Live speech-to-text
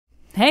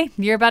Hey,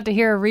 you're about to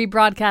hear a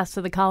rebroadcast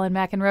of the Colin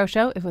McEnroe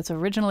Show. It was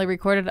originally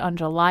recorded on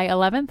July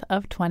 11th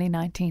of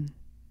 2019. Do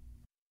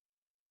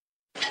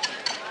you want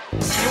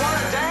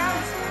to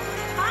dance?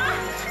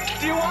 Huh?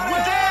 Do you want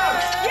to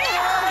dance?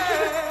 Yeah!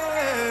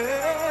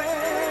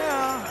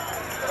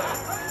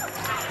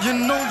 You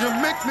know you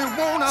make me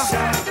wanna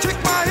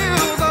kick my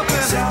heels up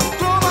and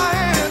throw my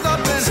hands up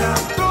and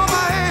throw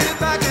my head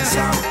back and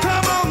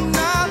come on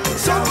now.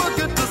 Don't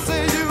forget to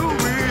say you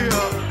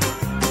will.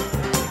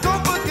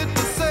 Don't forget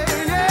to say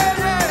yeah.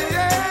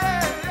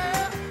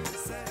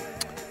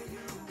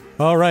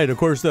 All right, of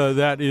course,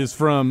 that is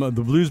from the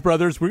Blues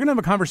Brothers. We're going to have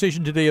a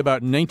conversation today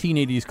about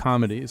 1980s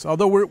comedies,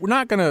 although we're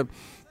not going to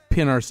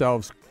pin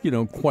ourselves,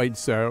 quite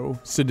so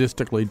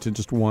sadistically to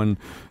just one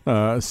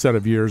set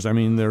of years. I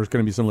mean, there's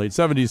going to be some late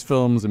 70s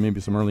films and maybe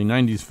some early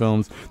 90s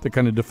films that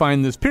kind of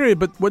define this period.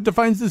 But what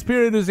defines this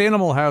period is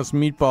Animal House,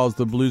 Meatballs,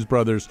 The Blues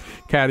Brothers,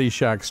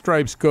 Caddyshack,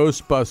 Stripes,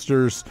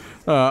 Ghostbusters,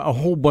 a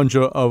whole bunch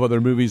of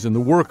other movies, and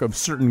the work of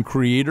certain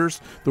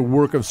creators, the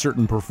work of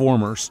certain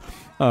performers.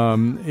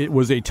 It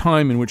was a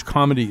time in which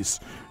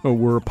comedies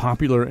were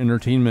popular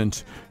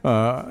entertainment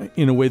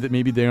in a way that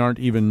maybe they aren't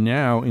even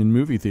now in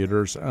movie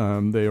theaters.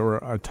 They were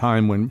a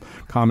time when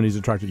comedies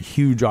attracted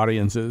huge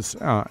audiences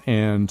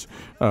and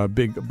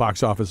big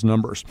box office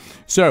numbers.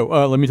 So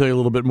let me tell you a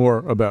little bit more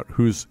about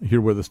who's here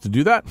with us to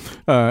do that.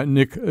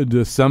 Nick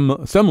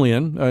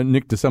DeSemlian.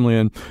 Nick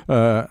DeSemlian.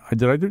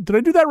 Did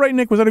I do that right,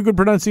 Nick? Was that a good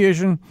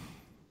pronunciation?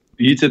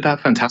 You did that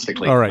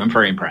fantastically. All right. I'm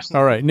very impressed.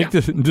 All right. Nick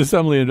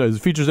DeSemlian is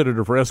features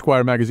editor for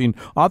Esquire magazine,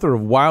 author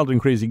of Wild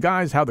and Crazy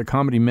Guys, How the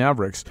Comedy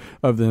Mavericks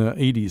of the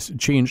 80s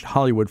Changed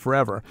Hollywood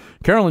Forever.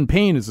 Carolyn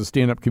Payne is a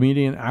stand-up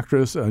comedian,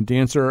 actress, a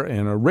dancer,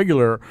 and a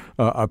regular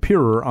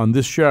appearer on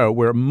this show,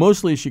 where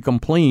mostly she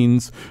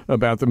complains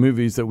about the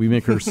movies that we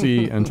make her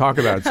see and talk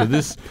about. So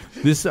this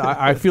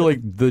I feel like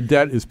the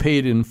debt is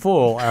paid in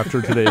full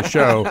after today's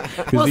show,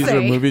 because these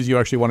are movies you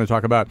actually want to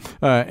talk about.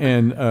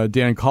 And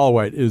Dan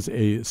Colwhite is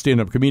a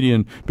stand-up comedian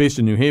based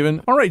in New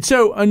Haven. All right,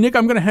 so Nick,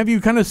 I'm going to have you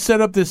kind of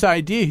set up this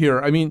idea here.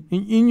 I mean,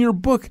 in your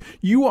book,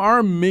 you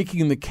are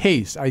making the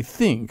case, I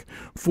think,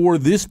 for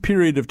this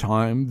period of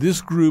time, this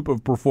group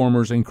of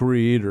performers and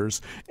creators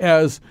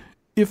as,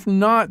 if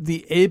not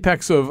the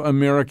apex of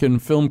American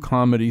film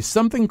comedy,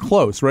 something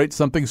close, right?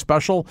 Something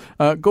special.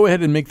 Go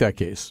ahead and make that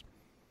case.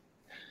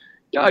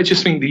 Yeah, I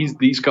just think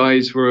these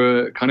guys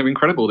were kind of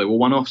incredible. They were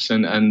one-offs,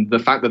 and the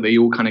fact that they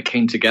all kind of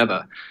came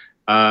together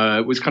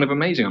was kind of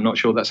amazing. I'm not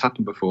sure that's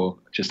happened before.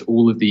 Just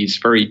all of these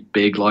very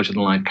big,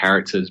 larger-than-life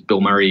characters,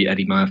 Bill Murray,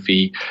 Eddie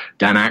Murphy,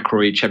 Dan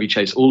Aykroyd, Chevy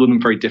Chase, all of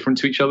them very different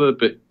to each other,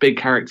 but big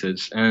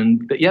characters.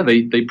 And yeah,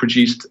 they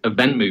produced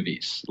event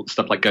movies,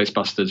 stuff like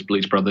Ghostbusters,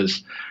 Blues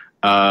Brothers,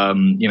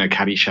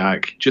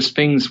 Caddyshack, just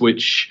things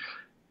which,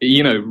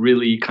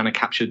 really kind of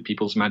captured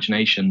people's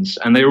imaginations.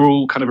 And they were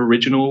all kind of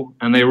original,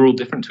 and they were all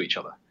different to each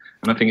other.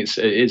 And I think it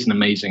is an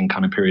amazing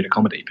kind of period of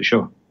comedy, for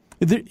sure.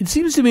 It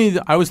seems to me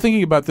that I was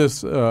thinking about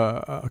this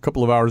a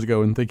couple of hours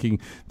ago and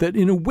thinking that,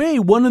 in a way,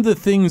 one of the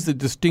things that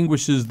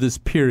distinguishes this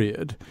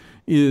period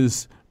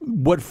is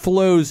what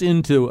flows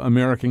into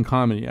American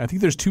comedy. I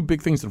think there's two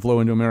big things that flow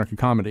into American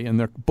comedy, and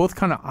they're both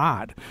kind of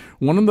odd.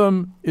 One of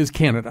them is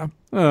Canada,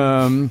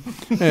 and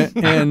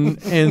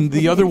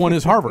the other one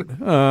is Harvard.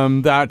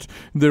 That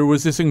there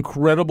was this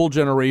incredible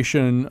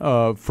generation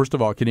of, first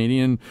of all,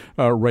 Canadian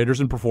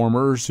writers and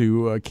performers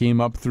who came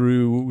up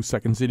through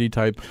Second City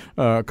type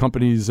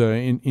companies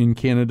in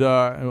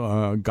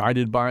Canada,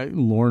 guided by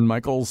Lorne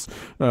Michaels,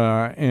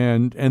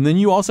 and then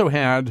you also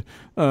had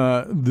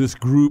this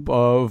group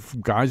of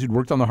guys who'd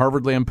worked on the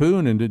Harvard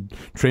Lampoon and had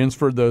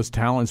transferred those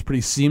talents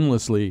pretty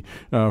seamlessly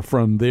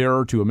from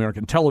there to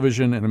American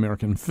television and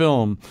American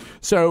film.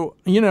 So,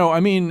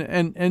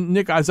 and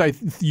Nick, as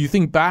you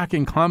think back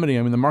in comedy,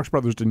 I mean, the Marx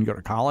Brothers didn't go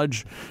to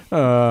college.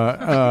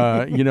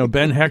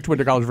 Ben Hecht went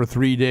to college for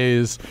 3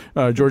 days.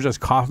 George S.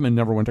 Kaufman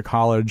never went to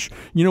college.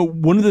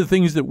 One of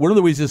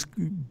the ways this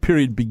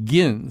period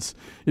begins,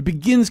 it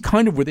begins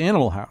kind of with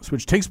Animal House,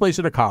 which takes place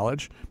at a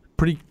college,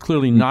 pretty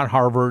clearly not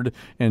Harvard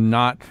and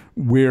not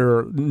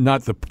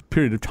the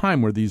period of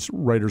time where these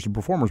writers and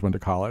performers went to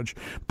college,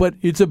 but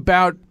it's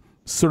about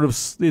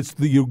it's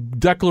the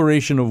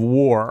declaration of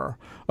war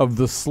of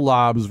the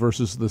slobs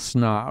versus the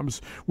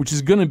snobs, which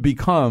is going to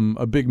become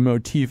a big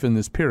motif in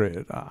this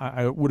period.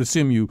 I would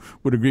assume you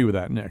would agree with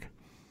that, Nick.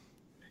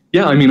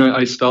 Yeah, I mean,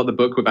 I start the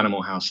book with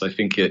Animal House. I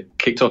think it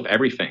kicked off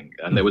everything.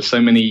 And there were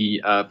so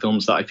many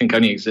films that I think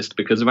only exist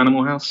because of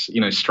Animal House.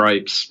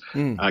 Stripes,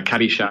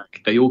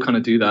 Caddyshack. They all kind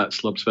of do that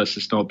slobs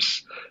versus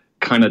snobs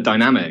kind of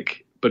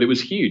dynamic. But it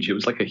was huge. It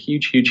was like a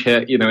huge, huge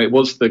hit. It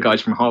was the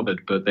guys from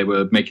Harvard, but they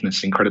were making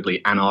this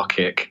incredibly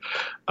anarchic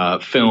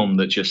film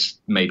that just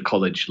made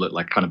college look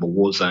like kind of a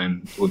war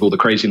zone with all the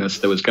craziness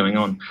that was going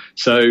on.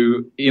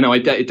 So,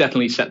 it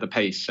definitely set the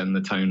pace and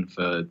the tone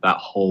for that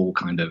whole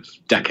kind of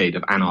decade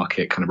of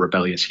anarchic kind of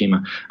rebellious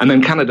humor. And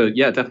then Canada,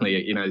 yeah,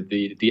 definitely,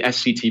 the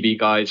SCTV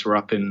guys were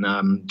up in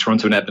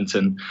Toronto and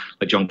Edmonton,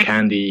 like John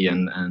Candy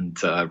and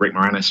Rick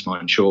Moranis,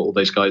 Martin Short, all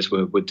those guys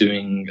were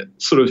doing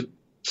sort of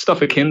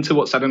stuff akin to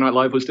what Saturday Night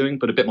Live was doing,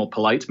 but a bit more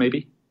polite,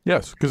 maybe.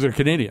 Yes, because they're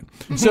Canadian.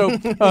 So,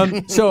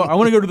 so I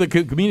want to go to the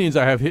comedians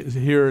I have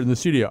here in the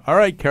studio. All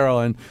right,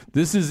 Carolyn,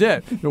 this is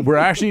it. We're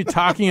actually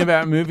talking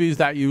about movies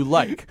that you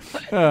like.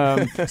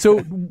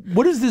 So,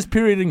 what does this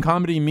period in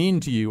comedy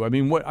mean to you? I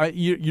mean,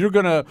 you're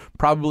going to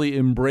probably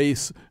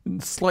embrace a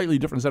slightly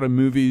different set of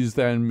movies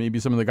than maybe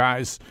some of the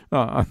guys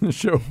on the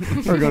show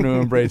are going to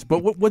embrace. But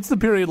what's the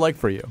period like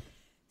for you?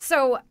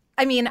 So,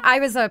 I mean, I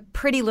was a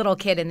pretty little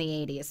kid in the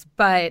 80s,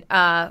 but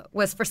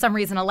was for some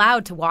reason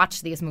allowed to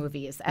watch these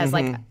movies as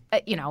like,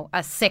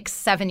 a 6,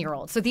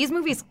 7-year-old. So these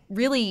movies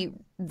really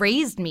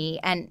raised me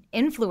and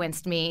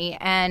influenced me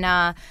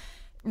and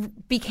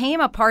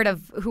became a part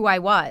of who I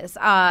was.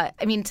 I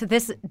mean, to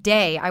this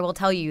day, I will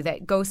tell you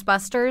that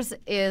Ghostbusters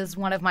is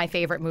one of my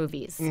favorite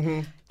movies.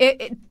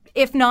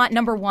 If not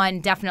number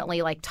one,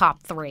 definitely like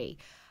top 3.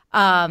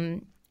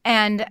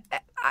 And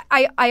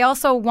I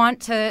also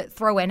want to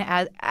throw in,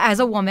 as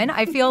a woman,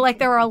 I feel like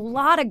there are a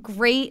lot of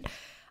great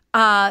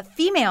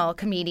female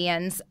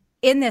comedians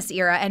in this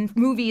era and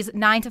movies,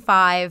 9 to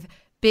 5,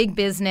 Big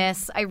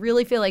Business. I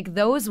really feel like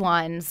those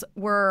ones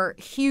were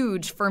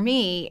huge for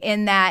me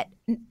in that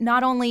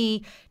not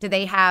only do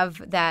they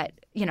have that,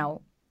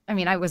 I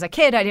mean, I was a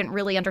kid. I didn't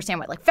really understand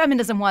what like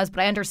feminism was, but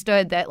I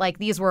understood that like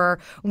these were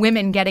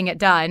women getting it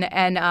done,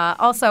 and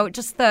also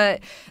just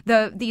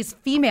these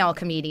female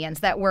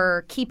comedians that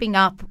were keeping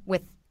up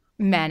with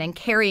men and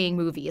carrying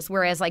movies,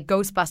 whereas like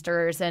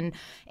Ghostbusters and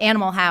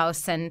Animal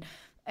House and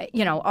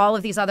all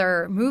of these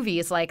other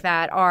movies like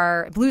that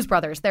are Blues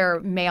Brothers. They're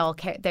male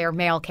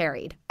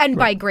carried and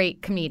by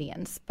great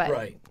comedians. But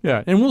right.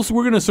 Yeah, and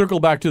we're going to circle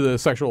back to the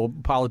sexual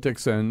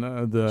politics and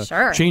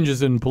the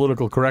changes in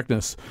political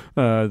correctness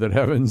that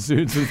have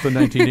ensued since the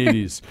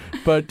 1980s.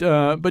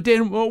 But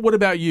Dan, what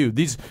about you?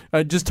 These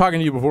just talking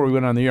to you before we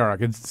went on the air, I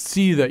could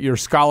see that your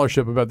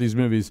scholarship about these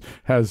movies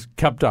has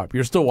kept up.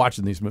 You're still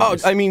watching these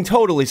movies. Oh, I mean,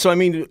 totally. So, I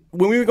mean,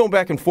 when we were going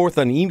back and forth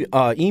on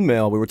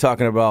email, we were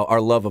talking about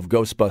our love of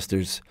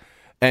Ghostbusters.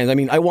 And, I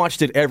mean, I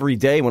watched it every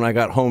day when I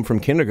got home from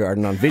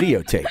kindergarten on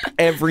videotape.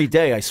 Every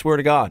day, I swear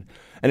to God.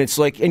 And it's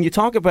like, and you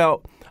talk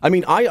about, I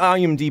mean, I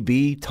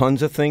IMDb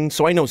tons of things,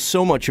 so I know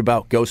so much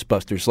about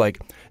Ghostbusters. Like,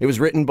 it was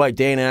written by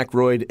Dan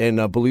Aykroyd and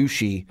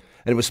Belushi,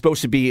 and it was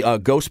supposed to be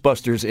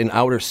Ghostbusters in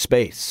outer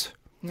space.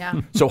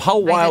 Yeah. So how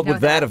wild would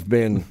that have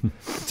been?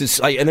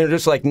 And they're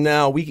just like,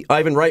 no,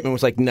 Ivan Reitman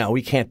was like, no,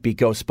 we can't be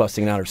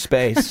ghostbusting in outer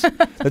space.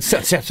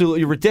 That's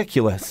absolutely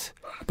ridiculous.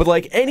 But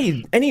like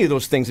any of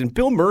those things, and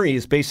Bill Murray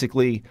is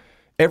basically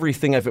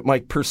everything.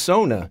 My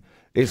persona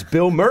is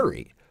Bill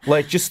Murray.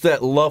 Like just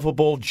that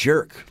lovable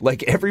jerk.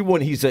 Like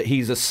everyone, he's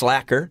a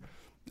slacker,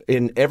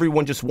 and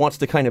everyone just wants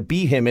to kind of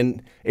be him,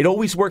 and it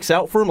always works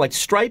out for him. Like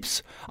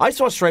Stripes, I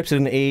saw Stripes at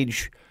an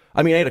age.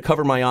 I mean, I had to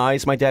cover my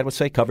eyes. My dad would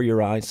say, "Cover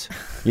your eyes."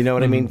 You know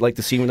what I mean? Like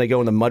the scene when they go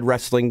in the mud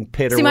wrestling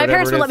pit or whatever. See, my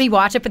parents would let me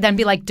watch it, but then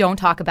be like, "Don't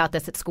talk about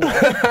this at school.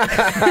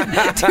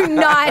 Do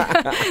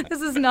not. This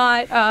is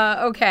not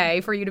okay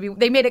for you to be."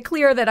 They made it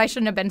clear that I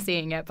shouldn't have been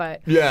seeing it,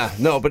 but yeah,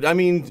 no, but I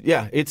mean,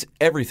 yeah, it's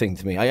everything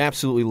to me. I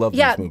absolutely love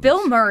these movies.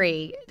 Bill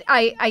Murray.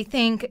 I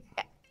think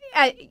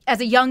as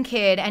a young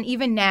kid, and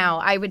even now,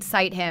 I would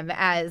cite him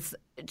as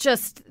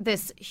just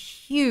this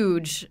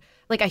huge,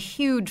 like a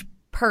huge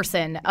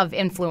person of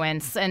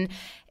influence, and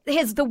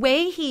the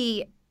way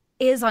he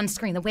is on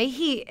screen, the way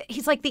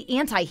he's like the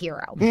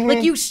anti-hero.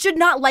 Like you should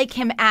not like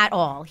him at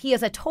all. He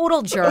is a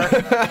total jerk.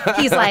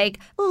 He's like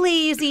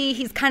lazy.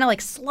 He's kind of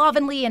like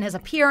slovenly in his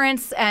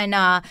appearance, and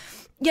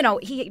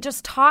he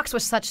just talks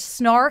with such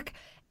snark.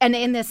 And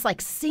in this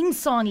like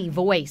sing-songy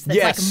voice that's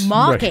like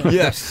mocking. Right.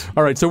 Yes.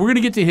 All right, so we're going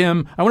to get to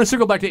him. I want to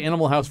circle back to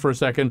Animal House for a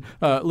second.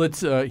 Let's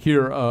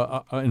hear,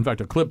 in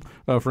fact, a clip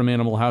from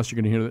Animal House. You're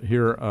going to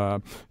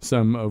hear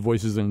some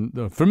voices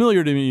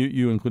familiar to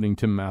you, including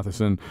Tim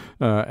Matheson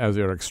as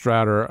Eric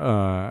Stratter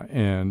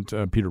and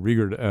Peter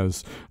Riegert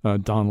as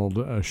Donald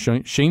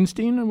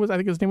Shainstein. I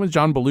think his name was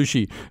John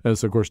Belushi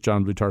as, of course,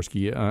 John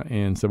Blutarsky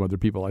and some other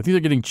people. I think they're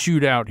getting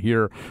chewed out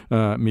here,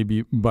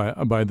 maybe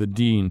by the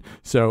dean.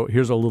 So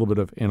here's a little bit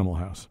of Animal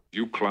House.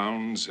 You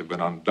clowns have been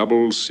on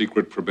double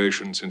secret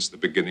probation since the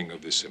beginning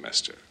of this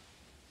semester.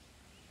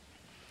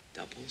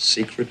 Double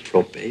secret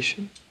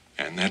probation?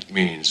 And that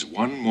means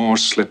one more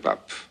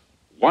slip-up,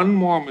 one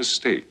more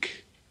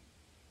mistake,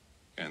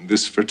 and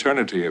this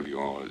fraternity of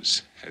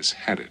yours has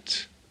had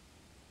it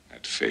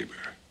at Faber.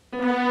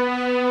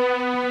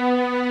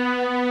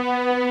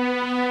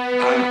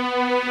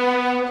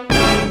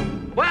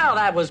 Well,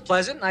 that was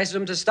pleasant. Nice of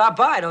him to stop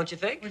by, don't you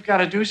think? We've got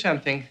to do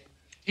something.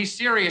 He's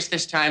serious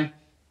this time.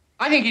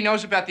 I think he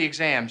knows about the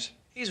exams.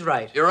 He's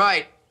right. You're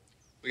right.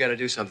 We got to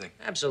do something.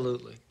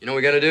 Absolutely. You know what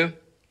we got to do?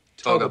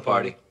 Toga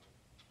party.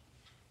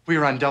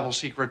 We're on double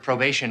secret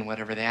probation,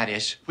 whatever that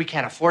is. We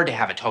can't afford to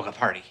have a toga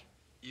party.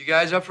 You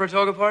guys up for a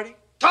toga party?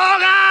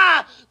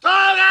 Toga!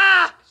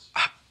 Toga!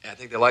 Yeah, I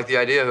think they like the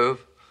idea, Hoove.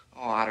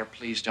 Oh, Otter,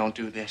 please don't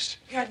do this.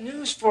 I got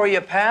news for you,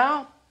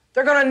 pal.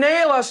 They're gonna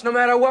nail us no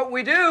matter what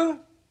we do.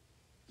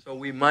 So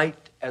we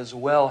might as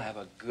well have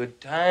a good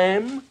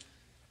time.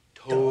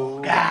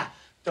 Toga,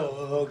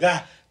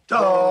 toga,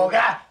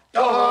 Toga,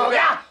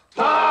 toga,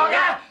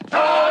 toga,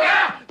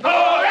 toga,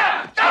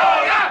 toga,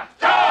 toga,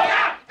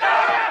 toga,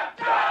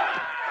 toga.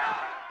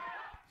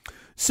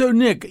 So,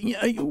 Nick,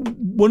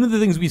 one of the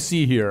things we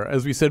see here,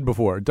 as we said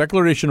before,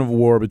 declaration of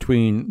war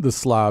between the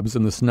slobs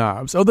and the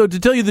snobs. Although, to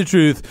tell you the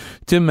truth,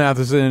 Tim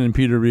Matheson and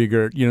Peter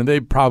Riegert, they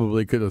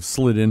probably could have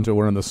slid into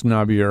one of the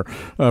snobbier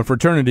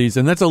fraternities.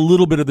 And that's a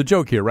little bit of the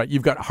joke here, right?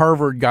 You've got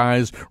Harvard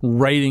guys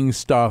writing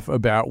stuff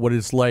about what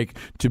it's like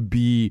to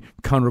be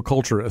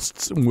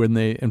counterculturists when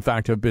they, in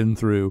fact, have been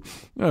through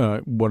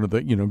one of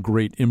the,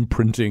 great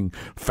imprinting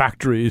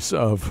factories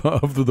of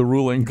the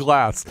ruling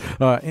class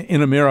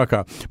in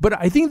America. But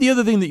I think the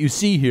other thing that you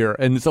see here,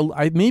 and it's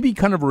maybe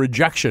kind of a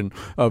rejection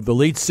of the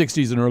late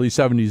 60s and early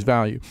 70s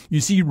value. You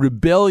see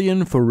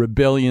rebellion for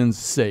rebellion's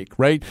sake,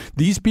 right?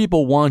 These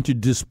people want to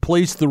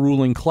displace the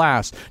ruling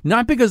class,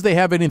 not because they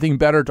have anything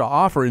better to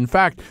offer. In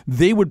fact,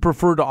 they would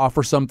prefer to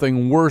offer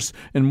something worse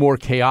and more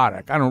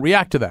chaotic. I don't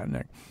react to that,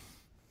 Nick.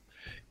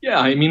 Yeah,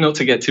 I mean, not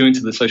to get too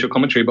into the social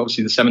commentary, but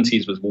obviously the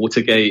 70s was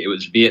Watergate, it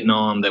was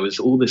Vietnam, there was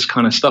all this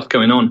kind of stuff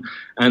going on.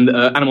 And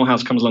Animal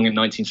House comes along in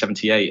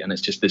 1978, and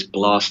it's just this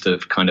blast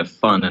of kind of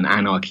fun and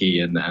anarchy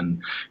and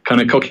kind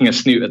of cocking a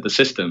snoot at the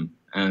system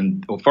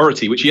and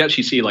authority, which you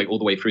actually see like all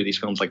the way through these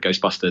films like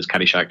Ghostbusters,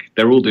 Caddyshack.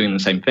 They're all doing the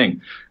same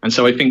thing. And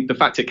so I think the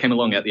fact it came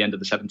along at the end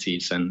of the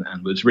 70s and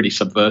was really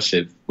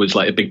subversive was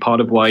like a big part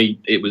of why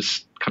it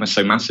was kind of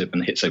so massive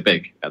and hit so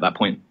big at that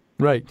point.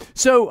 Right.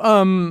 So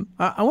I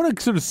want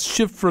to sort of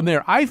shift from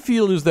there. I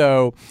feel as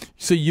though,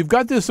 so you've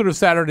got this sort of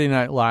Saturday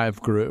Night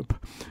Live group,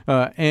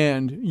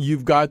 and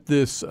you've got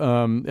this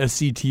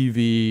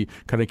SCTV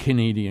kind of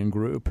Canadian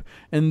group.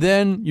 And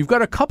then you've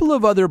got a couple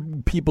of other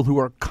people who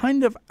are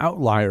kind of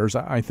outliers,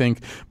 I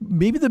think.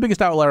 Maybe the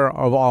biggest outlier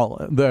of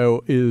all,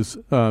 though, is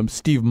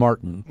Steve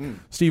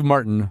Martin. Steve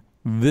Martin,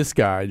 this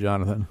guy,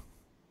 Jonathan.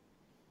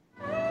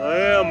 I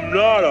am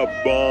not a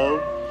bum.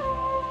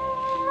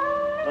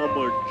 I'm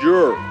a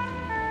jerk.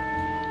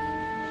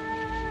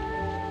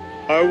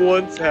 I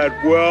once had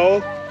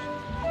wealth,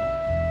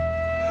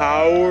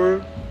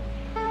 power,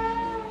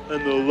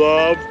 and the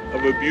love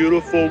of a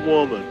beautiful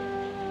woman.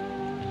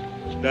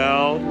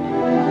 Now,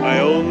 I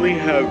only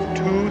have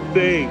two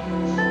things.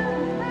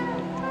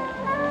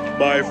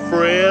 My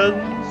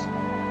friends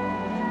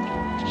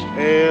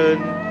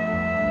and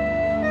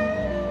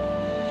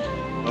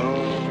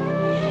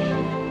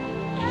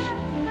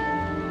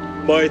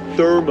my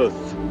thermos.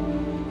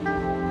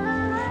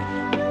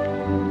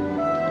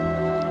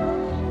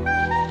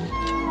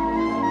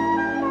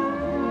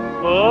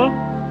 Huh?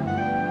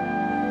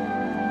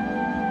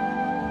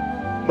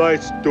 My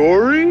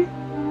story?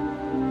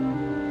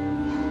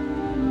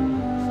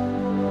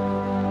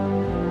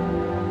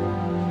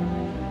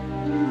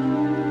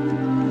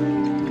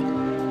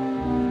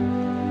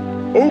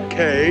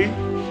 Okay.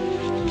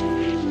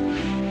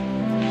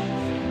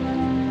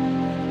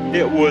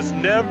 It was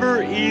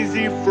never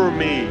easy for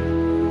me.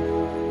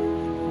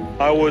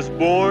 I was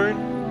born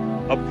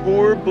a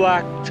poor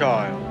black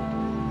child.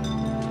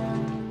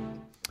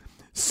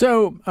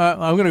 So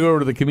I'm going to go over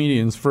to the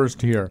comedians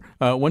first here.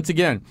 Once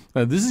again,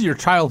 this is your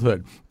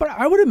childhood. But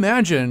I would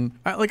imagine,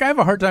 I have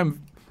a hard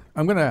time.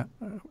 I'm going to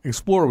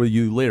explore with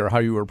you later how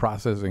you were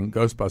processing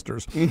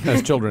Ghostbusters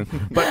as children.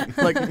 But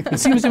it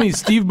seems to me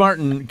Steve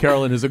Martin,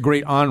 Carolyn, is a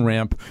great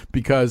on-ramp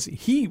because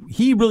he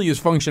really is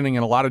functioning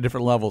at a lot of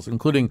different levels,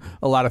 including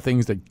a lot of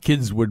things that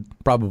kids would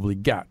probably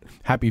get.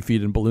 Happy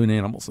Feet and balloon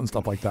animals and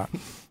stuff like that.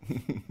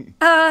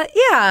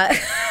 Yeah.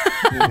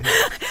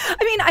 I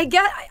mean,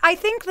 I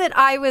think that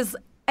I was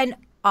an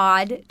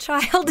odd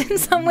child in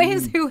some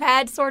ways who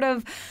had sort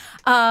of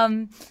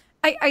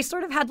I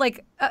sort of had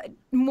like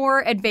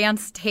more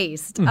advanced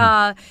taste.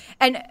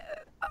 And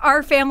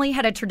our family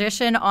had a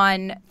tradition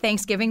on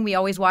Thanksgiving. We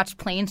always watched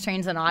Planes,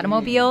 Trains, and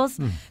Automobiles.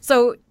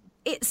 So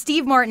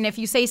Steve Martin, if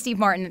you say Steve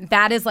Martin,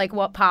 that is like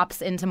what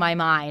pops into my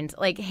mind.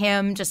 Like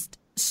him just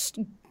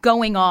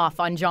going off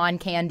on John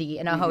Candy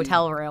in a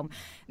hotel room.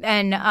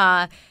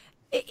 And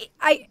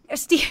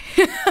Steve.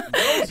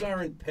 Those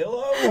aren't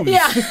pillows.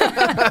 Yeah.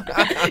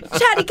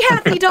 Chatty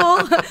Cathy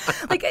doll.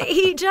 Like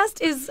he just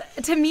is,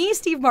 to me,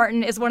 Steve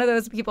Martin is one of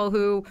those people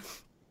who,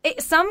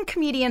 some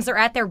comedians are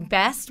at their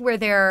best where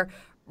they're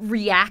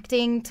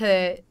reacting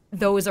to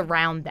those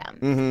around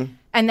them.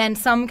 And then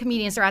some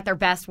comedians are at their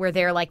best where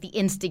they're like the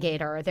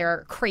instigator,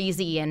 they're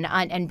crazy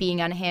and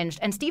being unhinged.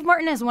 And Steve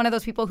Martin is one of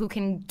those people who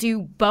can do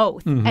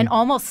both and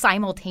almost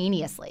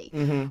simultaneously,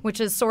 which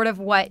is sort of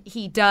what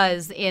he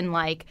does in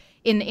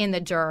in The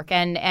Jerk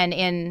and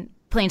in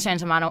Planes,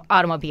 Trains, and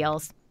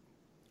Automobiles.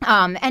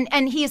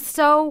 And he is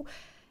so.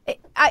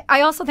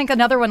 I also think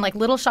another one like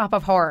Little Shop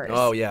of Horrors.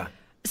 Oh yeah.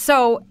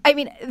 So I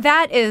mean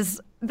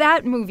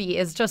that movie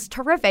is just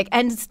terrific.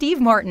 And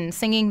Steve Martin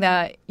singing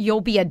the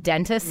You'll Be a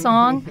Dentist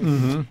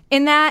song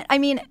in that, I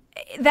mean,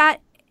 that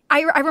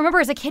I remember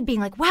as a kid being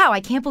like, wow, I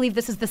can't believe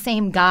this is the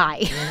same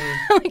guy.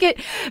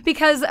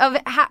 Because of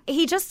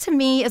he just, to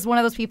me, is one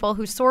of those people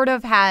who sort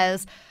of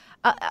has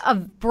a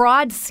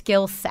broad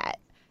skill set.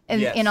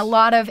 in a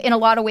lot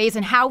of ways,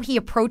 and how he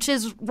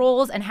approaches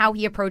roles and how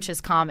he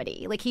approaches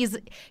comedy. Like he's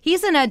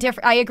in a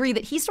different. I agree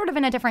that he's sort of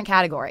in a different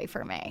category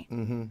for me.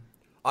 Mm-hmm.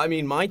 I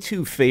mean, my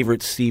two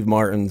favorite Steve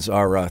Martins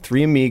are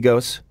Three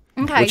Amigos,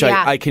 okay, which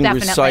I can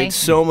definitely recite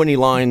so many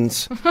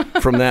lines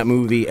from that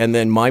movie, and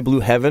then My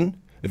Blue Heaven,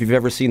 if you've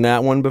ever seen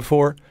that one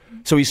before.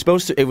 So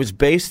it was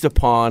based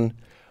upon,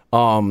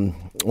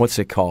 what's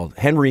it called?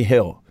 Henry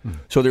Hill.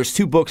 So there's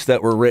two books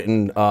that were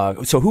written.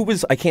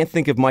 I can't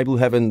think of My Blue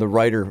Heaven, the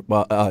writer.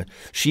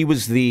 She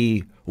was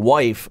the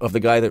wife of the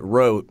guy that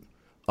wrote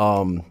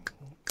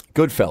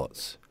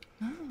Goodfellas.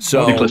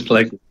 So Nicholas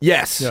Pileggi.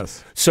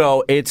 Yes.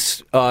 So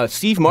it's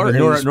Steve Martin.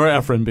 Nora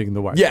Ephron being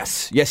the wife.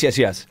 Yes.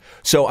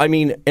 So, I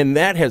mean, and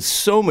that has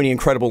so many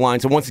incredible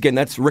lines. And once again,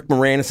 that's Rick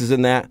Moranis is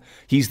in that.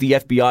 He's the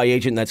FBI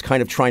agent that's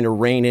kind of trying to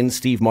rein in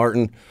Steve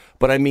Martin.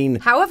 But I mean...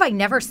 How have I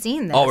never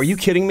seen this? Oh, are you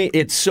kidding me?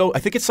 I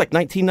think it's like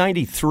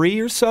 1993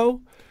 or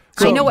so.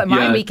 I know what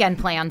my weekend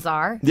plans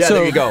are. Yeah,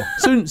 there you go.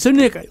 So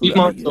Nick... Steve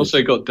Martin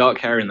also got dark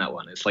hair in that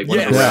one. It's like one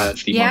of the rare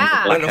Steve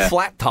Martin. And a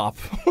flat top.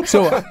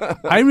 So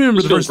I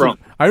remember the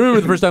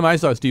first time I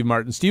saw Steve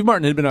Martin. Steve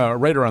Martin had been a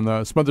writer on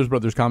the Smothers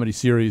Brothers comedy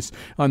series.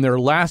 On their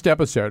last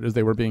episode, as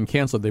they were being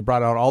canceled, they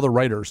brought out all the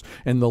writers.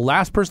 And the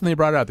last person they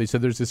brought out, they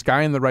said, there's this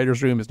guy in the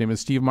writer's room. His name is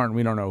Steve Martin.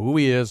 We don't know who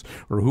he is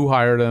or who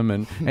hired him.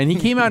 And he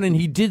came out and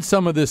he did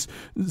some of this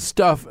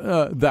stuff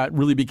that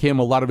really became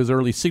a lot of his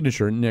early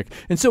signature, Nick.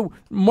 And so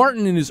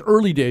Martin in his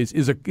early days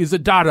is a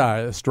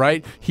Dadaist,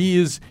 right?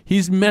 He's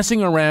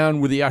messing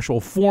around with the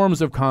actual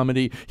forms of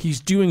comedy. He's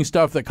doing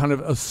stuff that kind of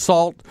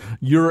assault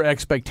your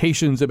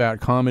expectations about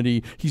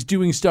comedy. He's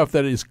doing stuff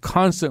that is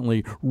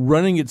constantly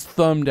running its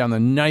thumb down the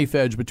knife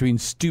edge between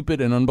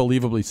stupid and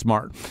unbelievably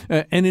smart.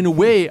 And in a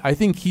way, I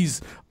think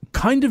he's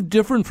kind of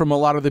different from a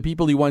lot of the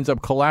people he winds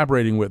up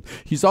collaborating with.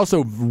 He's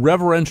also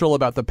reverential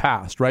about the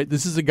past, right?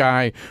 This is a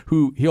guy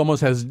who he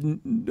almost has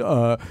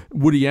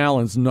Woody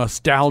Allen's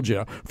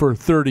nostalgia for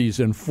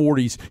 30s and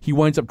 40s. He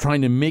winds up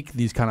trying to make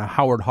these kind of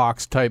Howard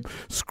Hawks type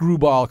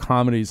screwball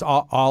comedies,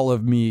 All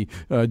of Me,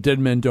 Dead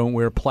Men Don't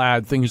Wear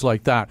Plaid, things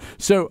like that.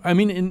 So, I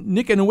mean,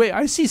 Nick, in a way,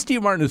 I see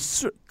Steve Martin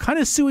as kind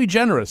of sui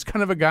generis,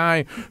 kind of a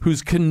guy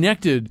who's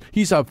connected.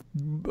 He's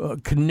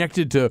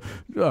connected to,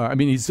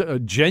 he's a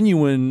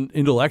genuine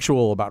intellectual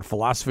about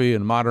philosophy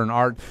and modern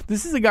art.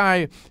 This is a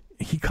guy,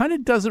 he kind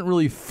of doesn't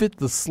really fit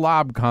the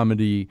slob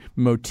comedy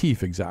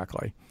motif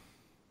exactly.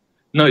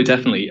 No,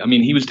 definitely. I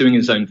mean, he was doing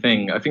his own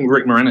thing. I think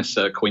Rick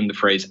Moranis coined the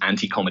phrase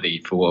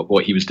anti-comedy for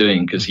what he was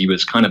doing, because he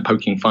was kind of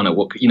poking fun at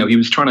what, he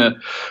was trying to,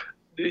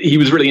 he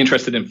was really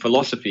interested in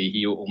philosophy.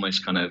 He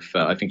almost kind of,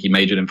 I think he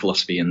majored in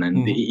philosophy, and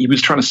then he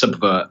was trying to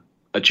subvert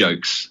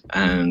jokes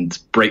and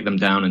break them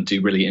down and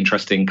do really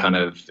interesting kind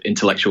of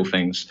intellectual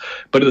things,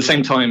 but at the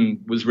same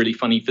time was really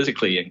funny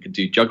physically and could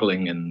do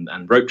juggling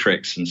and rope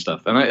tricks and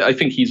stuff. And I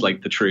think he's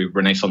like the true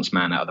Renaissance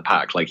man out of the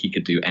pack. Like, he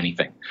could do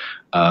anything.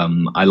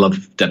 I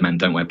love Dead Men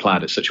Don't Wear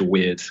Plaid. It's such a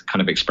weird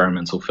kind of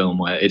experimental film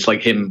where it's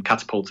like him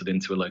catapulted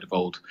into a load of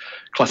old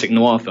classic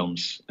noir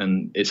films,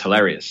 and it's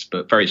hilarious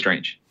but very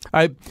strange.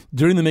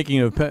 During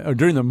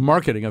the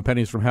marketing of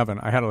Pennies from Heaven,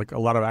 I had a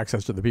lot of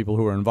access to the people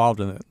who were involved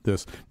in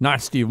this,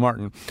 not Steve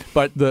Martin,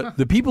 but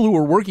the people who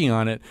were working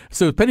on it.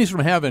 So Pennies from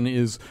Heaven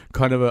is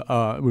kind of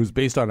it was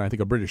based on, I think,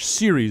 a British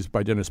series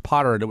by Dennis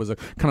Potter, and it was a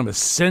kind of a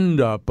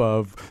send up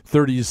of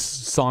 30s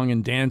song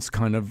and dance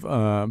kind of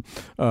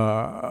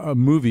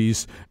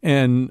movies.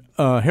 And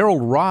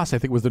Harold Ross, I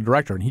think, was the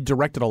director, and he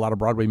directed a lot of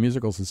Broadway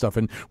musicals and stuff.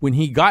 And when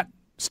he got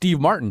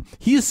Steve Martin,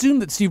 he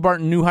assumed that Steve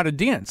Martin knew how to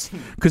dance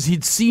because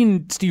he'd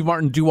seen Steve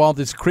Martin do all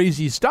this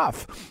crazy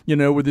stuff,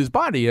 with his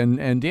body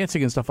and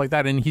dancing and stuff like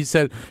that. And he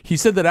said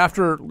that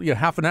after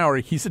half an hour,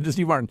 he said to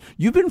Steve Martin,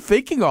 "You've been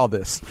faking all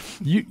this.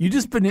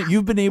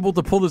 You've been able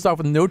to pull this off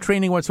with no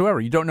training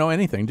whatsoever. You don't know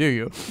anything, do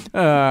you?"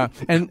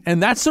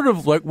 And that's sort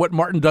of like what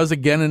Martin does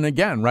again and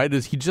again, right?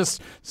 Is he just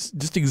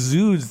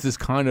exudes this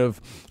kind of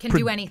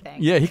do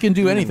anything. Yeah, he can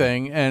do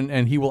anything,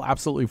 and he will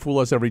absolutely fool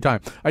us every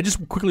time. I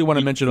just quickly want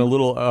to mention a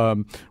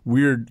little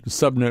weird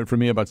subnote for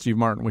me about Steve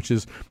Martin, which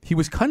is he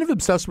was kind of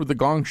obsessed with The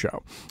Gong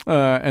Show.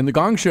 And The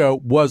Gong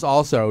Show was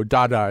also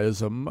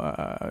Dadaism.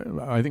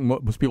 I think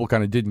most people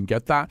kind of didn't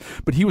get that.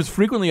 But he was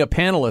frequently a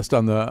panelist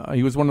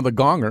he was one of the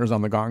gongers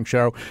on The Gong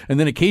Show. And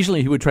then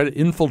occasionally he would try to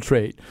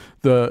infiltrate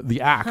the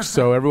acts.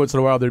 So every once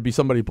in a while there'd be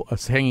somebody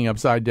hanging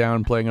upside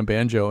down playing a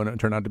banjo, and it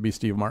turned out to be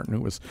Steve Martin,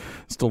 who was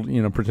still,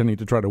 pretending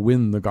to try to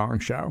win The Gong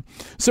Show.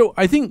 So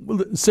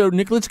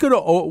Nick, let's go to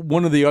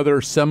one of the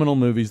other seminal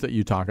movies that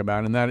you talk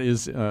about, and that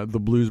is The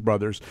Blues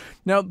Brothers.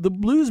 Now, The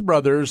Blues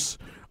Brothers,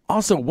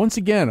 also, once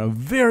again, a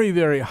very,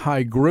 very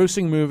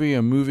high-grossing movie,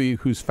 a movie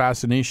whose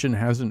fascination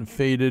hasn't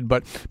faded.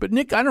 But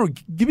Nick, I don't know,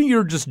 give me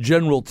your just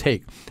general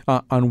take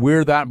on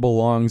where that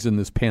belongs in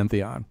this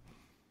pantheon.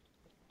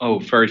 Oh,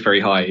 very,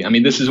 very high. I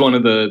mean, this is one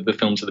of the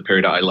films of the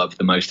period I love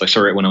the most. I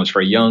saw it when I was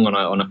very young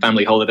on a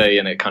family holiday,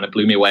 and it kind of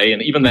blew me away.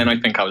 And even then, I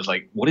think I was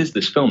like, what is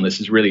this film?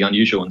 This is really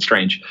unusual and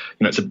strange. You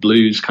know, it's a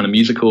blues kind of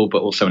musical,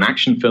 but also an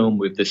action film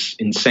with this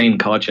insane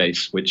car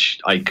chase,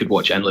 which I could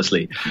watch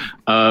endlessly.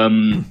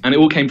 And it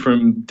all came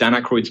from Dan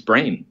Aykroyd's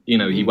brain. You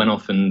know, he went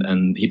off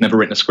and he'd never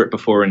written a script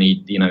before, and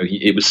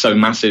it was so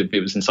massive,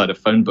 it was inside a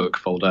phone book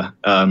folder.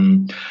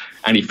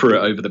 And he threw it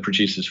over the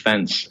producer's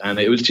fence. And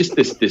it was just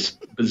this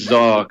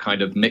bizarre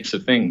kind of mix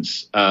of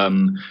things.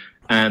 And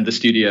the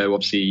studio,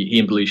 obviously, he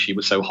and Belushi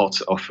were so hot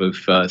off of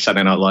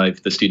Saturday Night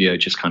Live, the studio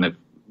just kind of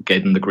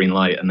gave them the green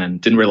light, and then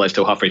didn't realize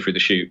till halfway through the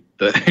shoot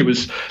that it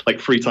was like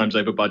 3 times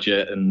over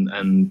budget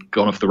and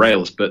gone off the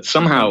rails. But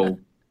somehow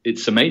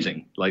it's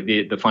amazing. Like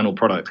the final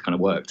product kind of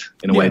worked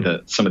in a way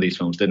that some of these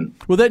films didn't.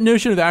 Well, that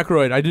notion of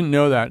Aykroyd, I didn't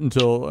know that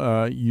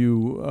until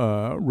you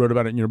wrote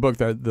about it in your book,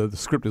 that the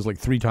script is like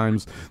 3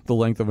 times the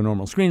length of a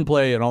normal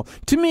screenplay and all.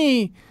 To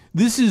me,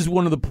 this is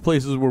one of the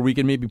places where we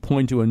can maybe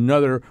point to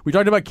another. We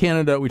talked about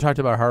Canada. We talked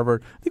about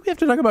Harvard. I think we have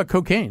to talk about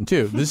cocaine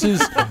too. This is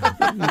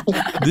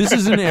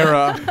an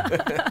era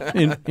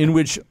in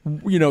which,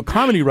 you know,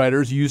 comedy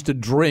writers used to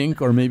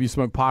drink or maybe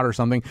smoke pot or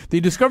something. They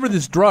discovered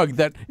this drug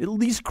that at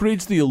least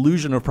creates the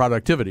illusion of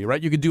productivity,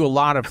 right? You could do a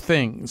lot of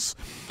things,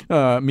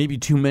 maybe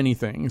too many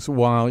things,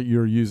 while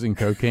you're using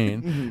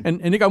cocaine.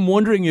 And Nick, I'm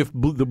wondering if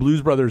the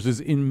Blues Brothers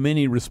is in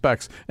many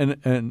respects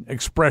an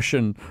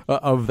expression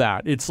of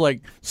that. It's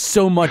like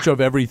so much of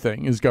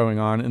everything is going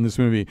on in this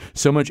movie.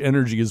 So much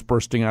energy is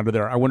bursting out of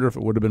there. I wonder if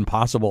it would have been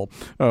possible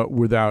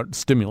without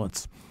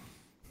stimulants.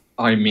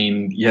 I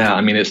mean, yeah,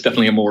 I mean, it's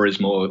definitely a more is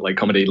more like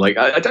comedy. Like,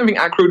 I don't think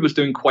Aykroyd was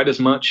doing quite as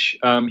much.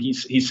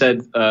 He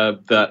said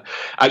that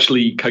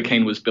actually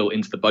cocaine was built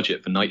into the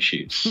budget for night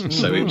shoots.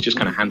 So it was just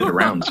kind of handed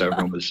around. So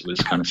everyone was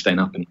kind of staying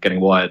up and getting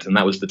wired. And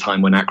that was the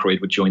time when Aykroyd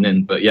would join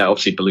in. But yeah,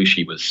 obviously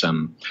Belushi was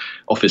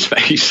off his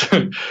face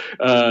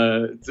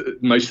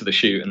most of the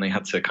shoot, and they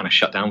had to kind of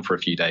shut down for a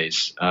few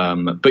days.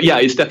 But yeah,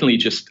 it's definitely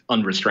just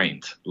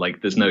unrestrained.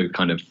 Like, there's no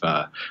kind of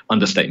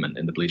understatement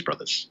in the Blues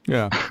Brothers.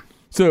 Yeah.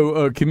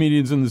 So,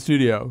 comedians in the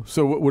studio.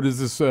 So, what is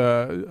this,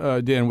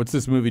 Dan? What's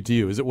this movie to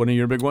you? Is it one of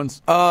your big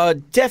ones?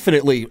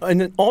 Definitely.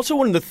 And also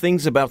one of the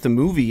things about the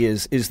movie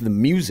is the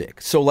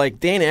music. So, like,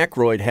 Dan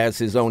Aykroyd has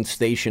his own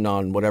station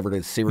on whatever it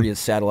is, Sirius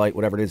Satellite,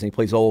 whatever it is, and he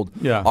plays old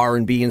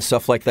R&B and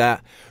stuff like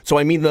that.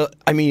 So,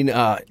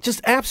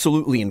 just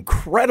absolutely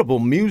incredible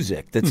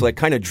music that's like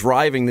kind of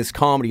driving this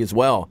comedy as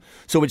well.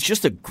 So, it's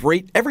just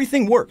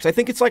everything works. I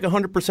think it's like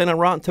 100% on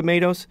Rotten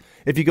Tomatoes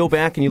if you go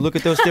back and you look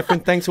at those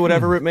different things or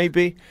whatever it may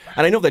be.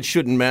 And I know that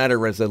shouldn't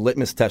matter as a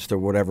litmus test or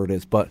whatever it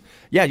is, but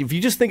yeah, if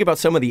you just think about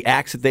some of the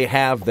acts that they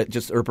have that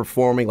just are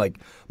performing, like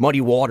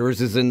Muddy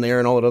Waters is in there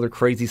and all that other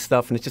crazy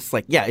stuff, and it's just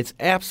like, yeah, it's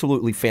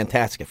absolutely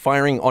fantastic.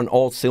 Firing on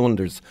all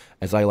cylinders,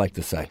 as I like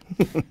to say.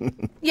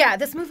 Yeah,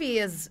 this movie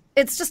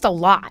it's just a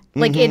lot.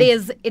 Like, it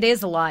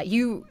is a lot.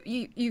 You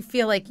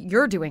feel like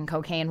you're doing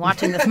cocaine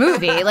watching this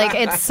movie. Like,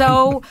 it's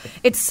so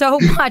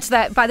much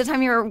that by the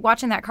time you're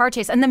watching that car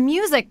chase, and the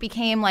music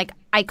became like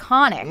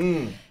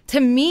iconic. To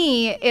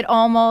me, it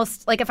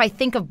almost, like, if I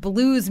think of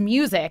blues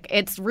music,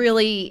 it's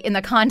really in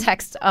the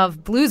context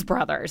of Blues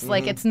Brothers.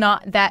 Like, it's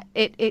not that,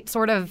 it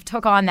sort of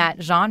took on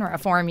that genre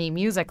for me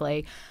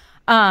musically.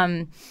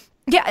 Yeah,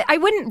 I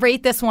wouldn't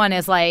rate this one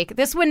as, like,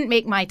 this wouldn't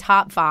make my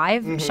top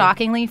 5,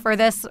 shockingly, for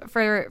this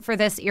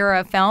era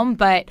of film,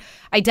 but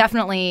I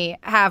definitely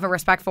have a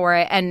respect for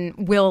it and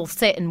will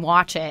sit and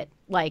watch it,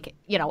 like,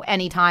 you know,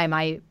 anytime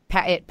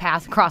it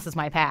crosses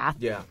my path.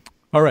 Yeah.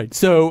 All right,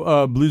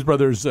 so Blues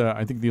Brothers,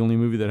 I think the only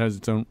movie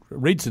that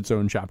rates its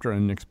own chapter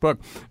in Nick's book,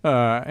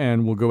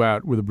 and we'll go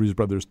out with a Blues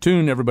Brothers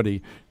tune.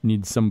 Everybody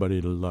needs somebody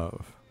to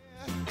love.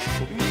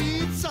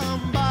 Need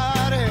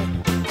somebody.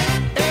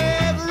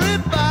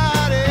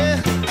 Everybody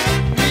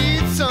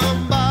needs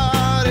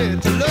somebody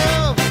to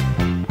love.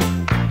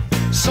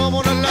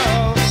 Someone to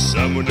love.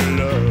 Someone to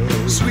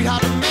love.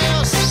 Sweetheart to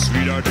miss.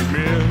 Sweetheart to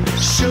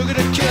miss. Sugar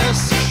to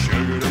kiss.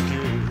 Sugar to kiss.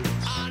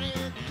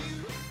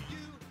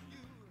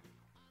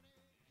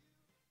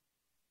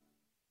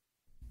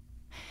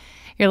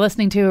 You're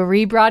listening to a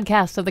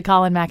rebroadcast of the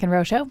Colin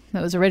McEnroe Show.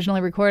 It was originally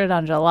recorded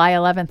on July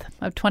 11th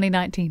of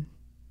 2019.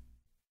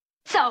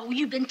 So,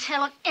 you've been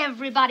telling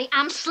everybody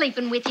I'm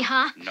sleeping with you,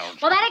 huh? No.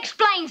 Well, that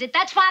explains it.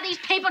 That's why these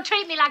people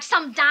treat me like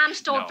some dime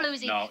store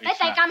floozy. No, they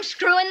think I'm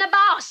screwing the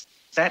boss.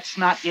 That's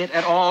not it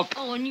at all.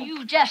 Oh, and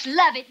you just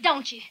love it,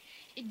 don't you?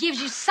 It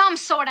gives you some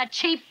sort of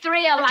cheap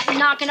thrill, like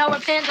knocking over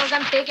pencils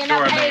and picking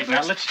up papers.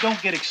 Now,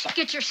 don't get excited.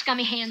 Get your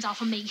scummy hands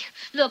off of me.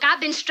 Look, I've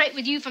been straight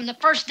with you from the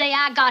first day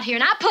I got here,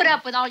 and I put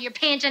up with all your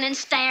pinching and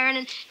staring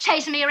and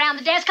chasing me around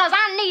the desk because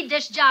I need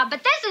this job,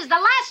 but this is the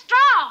last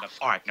straw.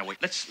 All right, now wait,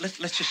 let's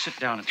just sit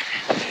down and...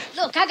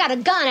 Look, I got a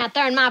gun out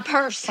there in my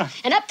purse,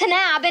 and up to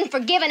now I've been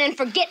forgiving and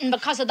forgetting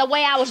because of the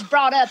way I was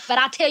brought up, but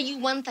I'll tell you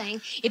one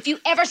thing. If you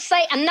ever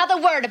say another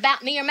word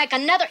about me or make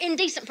another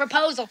indecent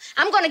proposal,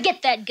 I'm going to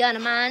get that gun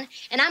of mine,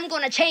 and I'm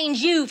going to change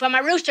you from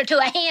a rooster to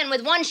a hen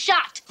with one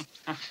shot.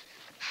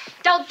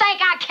 Don't think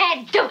I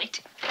can't do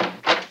it.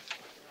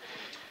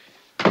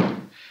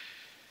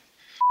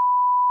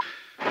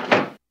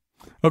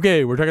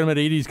 Okay, we're talking about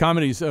 80s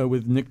comedies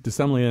with Nick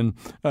DeSemlian.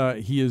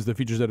 He is the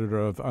features editor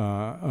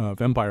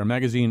of Empire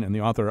magazine and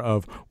the author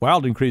of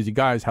Wild and Crazy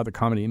Guys, How the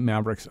Comedy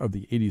Mavericks of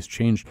the 80s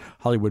Changed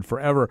Hollywood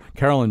Forever.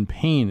 Carolyn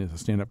Payne is a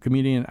stand-up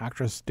comedian,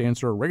 actress,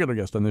 dancer, regular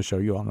guest on this show.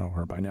 You all know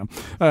her by now.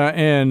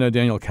 And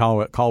Daniel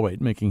Calwaite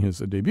making his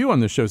debut on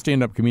this show,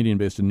 stand-up comedian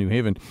based in New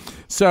Haven.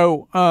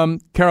 So,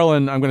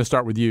 Carolyn, I'm going to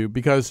start with you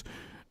because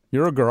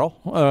you're a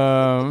girl.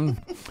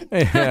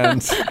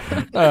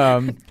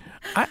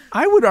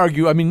 I would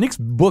argue, I mean, Nick's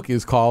book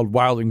is called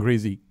Wild and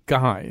Crazy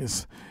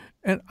Guys.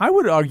 And I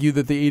would argue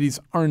that the 80s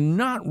are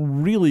not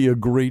really a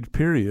great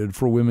period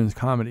for women's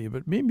comedy,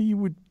 but maybe you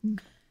would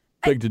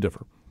beg to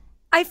differ.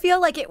 I feel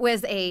like it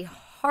was a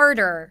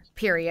harder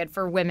period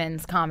for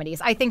women's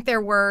comedies. I think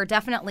there were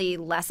definitely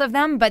less of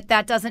them, but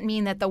that doesn't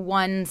mean that the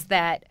ones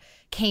that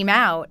came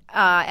out,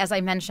 as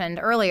I mentioned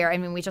earlier, I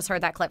mean, we just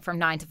heard that clip from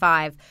 9 to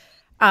 5.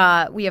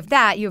 We have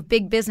that. You have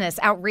Big Business,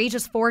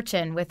 Outrageous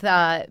Fortune with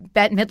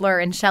Bette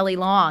Midler and Shelley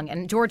Long,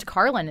 and George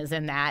Carlin is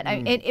in that.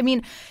 I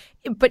mean,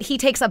 but he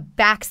takes a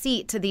back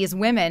seat to these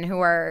women who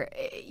are,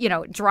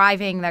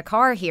 driving the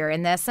car here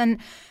in this. And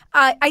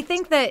I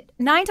think that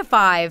 9 to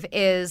 5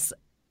 is,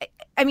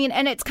 I mean,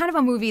 and it's kind of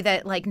a movie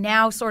that like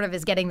now sort of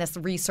is getting this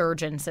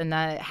resurgence in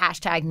the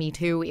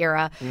 #MeToo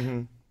era.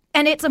 Mm-hmm.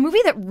 And it's a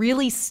movie that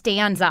really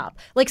stands up.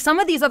 Like some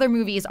of these other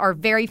movies are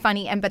very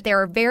funny, but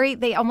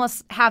they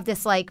almost have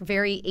this like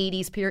very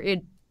 80s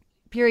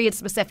period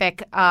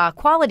specific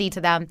quality to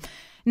them.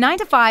 9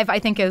 to 5, I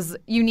think, is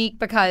unique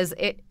because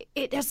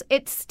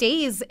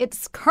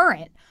it's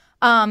current.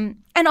 And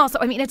also,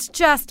 I mean, it's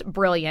just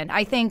brilliant.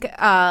 I think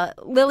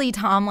Lily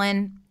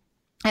Tomlin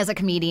as a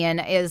comedian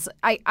is,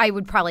 I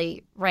would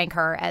probably rank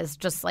her as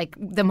just like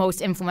the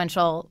most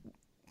influential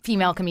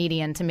female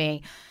comedian to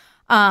me.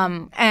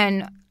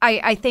 And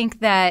I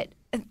think that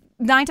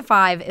 9 to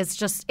 5 is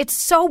just, it's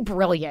so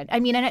brilliant. I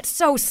mean, and it's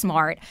so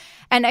smart.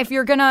 And if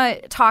you're going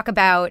to talk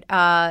about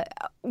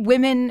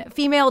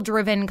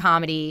female-driven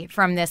comedy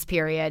from this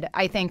period,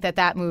 I think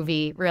that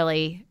movie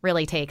really,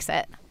 really takes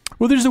it.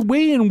 Well, there's a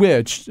way in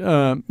which,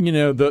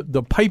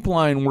 the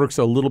pipeline works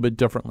a little bit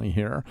differently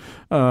here.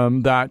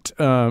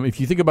 If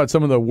you think about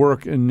some of the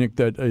work, Nick,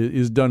 that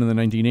is done in the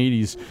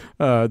 1980s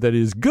that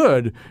is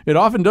good, it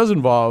often does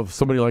involve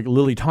somebody like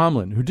Lily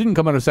Tomlin, who didn't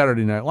come out of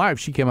Saturday Night Live.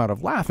 She came out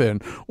of Laugh-In.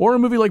 Or a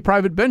movie like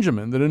Private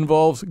Benjamin that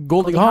involves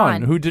Goldie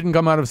Hawn, who didn't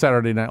come out of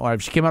Saturday Night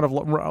Live. She came out of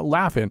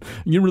Laugh-In.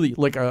 You really,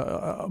 like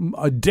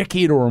a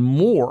decade or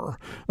more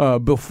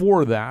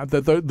before that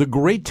the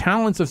great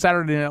talents of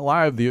Saturday Night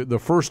Live, the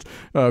first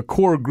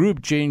core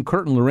group, Jane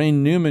Curtin,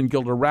 Lorraine Newman,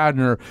 Gilda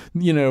Radner,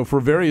 for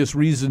various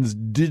reasons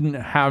didn't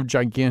have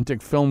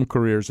gigantic film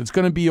careers. It's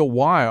going to be a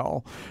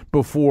while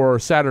before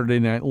Saturday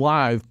Night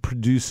Live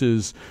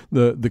produces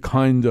the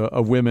kind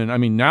of women. I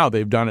mean, now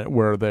they've done it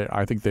where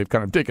I think they've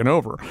kind of taken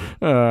over.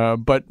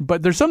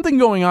 But there's something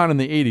going on in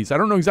the 80s. I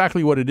don't know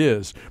exactly what it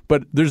is,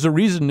 but there's a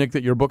reason, Nick,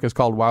 that your book is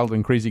called Wild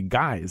and Crazy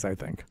Guys, I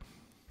think.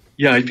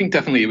 Yeah, I think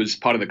definitely it was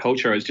part of the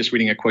culture. I was just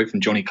reading a quote from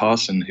Johnny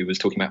Carson, who was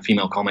talking about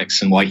female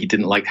comics and why he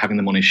didn't like having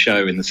them on his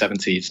show in the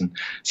 70s and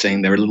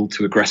saying they're a little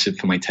too aggressive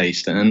for my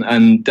taste.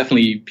 And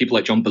definitely people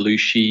like John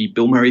Belushi,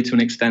 Bill Murray to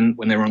an extent,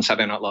 when they were on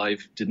Saturday Night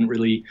Live, didn't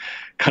really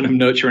kind of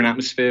nurture an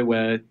atmosphere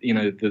where,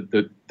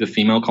 the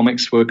female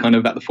comics were kind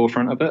of at the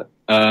forefront of it.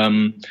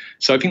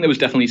 So I think there was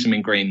definitely some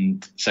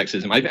ingrained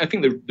sexism. I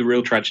think the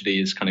real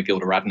tragedy is kind of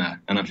Gilda Radner.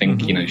 And I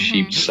think,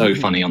 she's so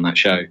funny on that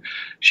show.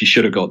 She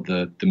should have got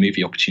the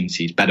movie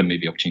opportunities, better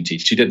movie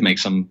opportunities. She did make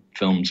some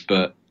films,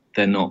 but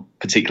they're not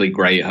particularly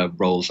great. Her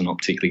roles are not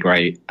particularly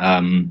great.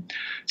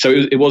 So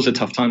it was a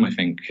tough time, I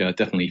think,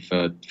 definitely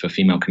for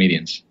female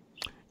comedians.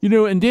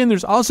 And Dan,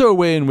 there's also a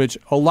way in which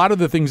a lot of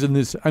the things in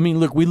this, I mean,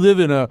 look, we live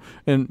in a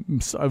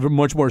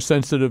much more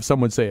sensitive, some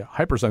would say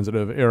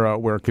hypersensitive era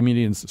where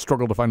comedians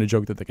struggle to find a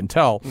joke that they can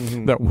tell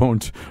that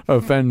won't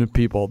offend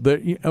people.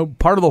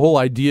 Part of the whole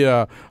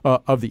idea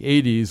of the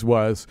 80s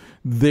was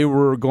they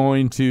were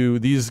going to,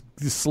 these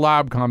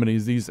slob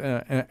comedies, these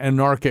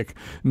anarchic,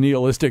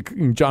 nihilistic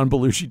John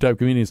Belushi type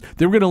comedians,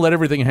 they were going to let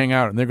everything hang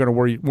out and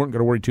weren't going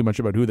to worry too much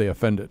about who they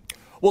offended.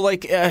 Well,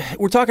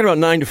 we're talking about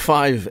 9 to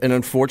 5, and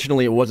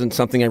unfortunately, it wasn't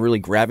something I really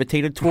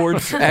gravitated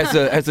towards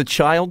as a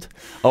child,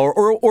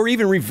 or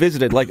even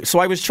revisited. So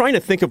I was trying to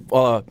think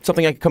of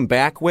something I could come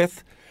back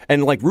with,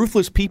 and like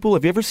Ruthless People.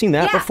 Have you ever seen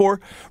that before?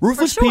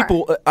 Ruthless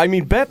People. I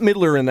mean, Bette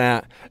Midler in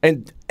that,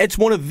 and it's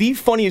one of the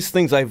funniest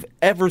things I've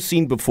ever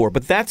seen before.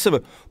 But that's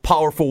a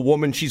powerful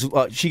woman.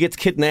 She gets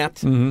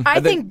kidnapped. Mm-hmm. I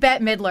think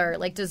Bette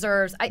Midler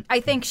deserves. I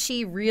think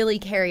she really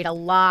carried a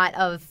lot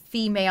of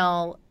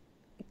female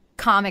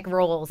comic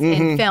roles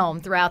in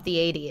film throughout the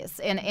 80s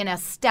in a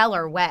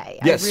stellar way.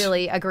 Yes. I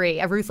really agree.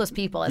 A Ruthless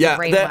People is a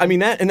great one. I mean,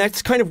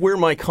 that's kind of where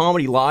my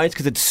comedy lies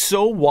because it's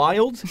so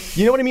wild.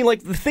 You know what I mean?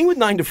 Like the thing with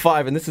 9 to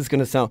 5, and this is going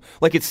to sound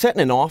like it's set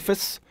in an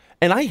office,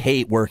 and I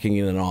hate working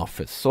in an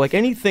office. So like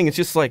anything, it's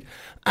just like,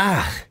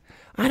 I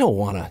don't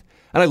want to.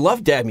 And I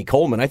love Dabney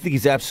Coleman. I think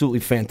he's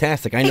absolutely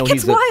fantastic. I know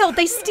It's wild.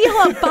 They steal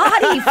a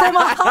body from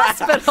a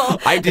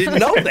hospital. I didn't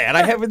know that.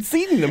 I haven't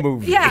seen the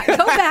movie. Yeah,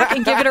 go back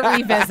and give it a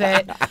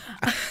revisit.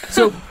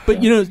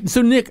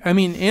 So Nick, I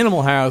mean,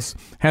 Animal House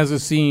has a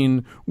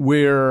scene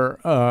where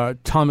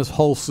Thomas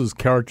Hulse's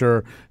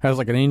character has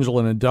like an angel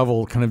and a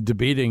devil kind of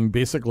debating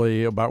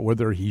basically about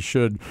whether he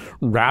should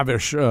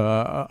ravish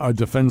a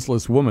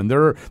defenseless woman.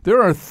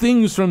 There are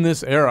things from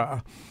this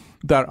era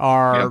that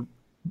are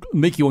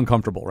make you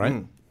uncomfortable,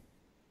 right?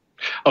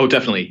 Oh,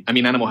 definitely. I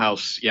mean, Animal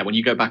House, when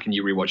you go back and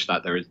you rewatch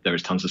that, there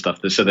is tons of stuff.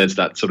 So there's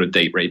that sort of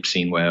date rape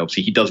scene where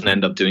obviously he doesn't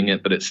end up doing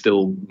it, but it's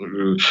still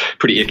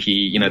pretty icky.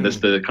 You know,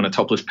 there's the kind of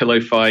topless pillow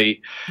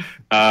fight.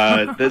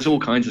 There's all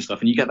kinds of stuff.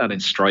 And you get that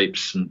in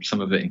Stripes and some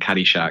of it in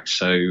Caddyshack.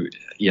 So,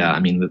 yeah, I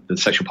mean, the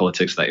sexual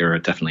politics of that era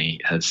definitely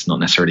has not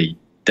necessarily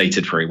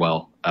dated very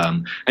well.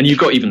 And you've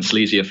got even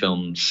sleazier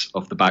films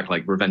off the back,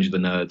 like Revenge of the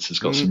Nerds has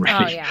got some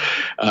really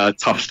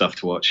tough stuff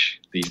to watch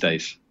these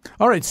days.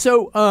 All right,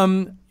 so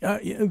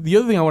the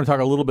other thing I want to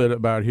talk a little bit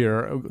about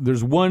here,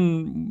 there's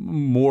one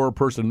more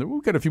person.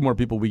 We've got a few more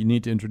people we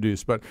need to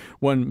introduce, but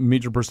one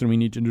major person we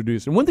need to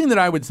introduce. And one thing that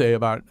I would say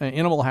about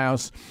Animal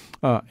House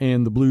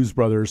and the Blues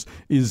Brothers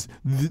is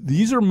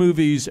these are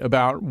movies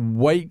about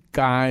white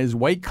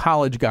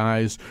college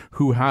guys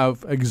who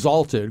have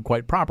exalted,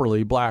 quite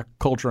properly, black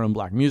culture and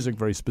black music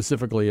very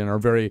specifically and are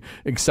very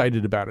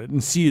excited about it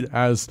and see it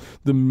as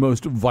the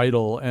most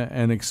vital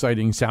and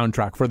exciting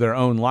soundtrack for their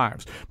own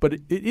lives. But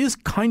it is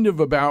kind of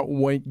about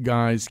white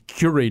guys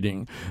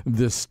curating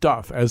this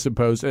stuff as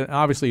opposed, and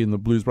obviously in the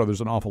Blues Brothers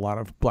an awful lot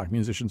of black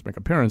musicians make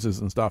appearances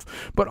and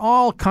stuff, but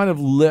all kind of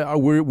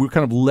we're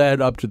kind of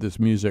led up to this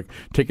music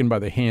taken by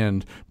the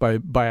hand by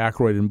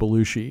Aykroyd and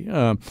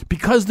Belushi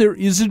because there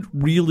isn't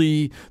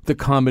really the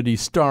comedy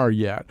star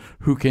yet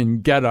who can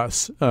get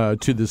us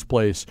to this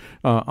place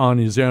on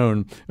his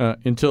own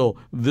until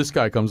this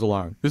guy comes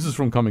along. This is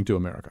from Coming to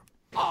America.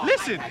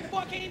 Listen,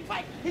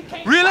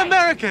 real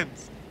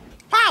Americans.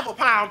 Pound for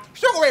pound,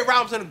 Sugar Ray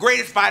Robinson, the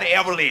greatest fighter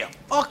ever lived.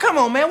 Oh, come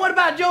on, man. What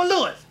about Joe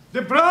Louis?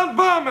 The Brown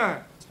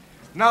Bomber.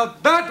 Now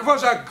that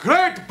was a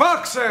great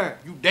boxer.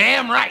 You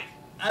damn right.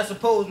 I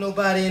suppose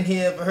nobody in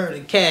here ever heard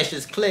of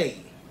Cassius Clay.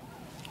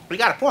 We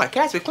got a point.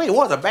 Cassius Clay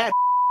was a bad.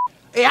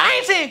 Hey, I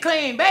ain't saying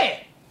Clay ain't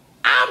bad.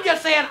 I'm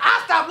just saying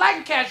I stopped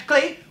liking Cassius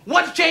Clay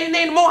once he changed his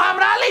name to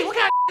Muhammad Ali. What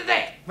kind of is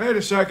that? Wait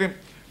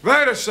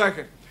a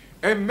second.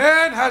 A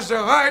man has the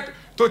right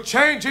to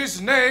change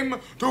his name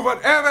to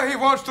whatever he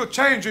wants to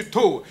change it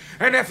to.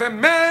 And if a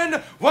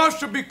man wants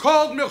to be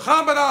called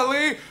Muhammad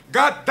Ali,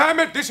 God damn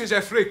it, this is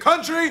a free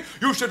country.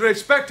 You should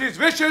respect his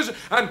wishes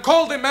and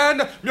call the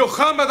man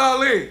Muhammad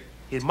Ali.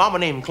 His mama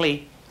named him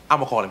Clay. I'm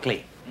gonna call him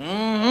Clay.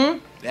 Mm-hmm.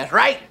 That's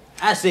right.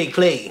 I say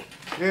Clay.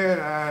 Get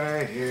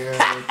out of here.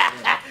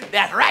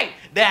 That's right.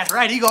 That's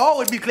right. He gonna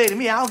always be Clay to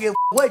me. I don't give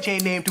a what he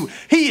changed name to.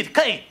 He is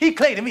Clay. He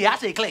Clay to me. I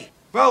say Clay.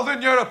 Well,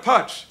 then you're a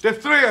putz. The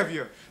three of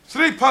you.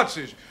 3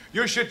 putzes.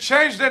 You should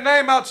change the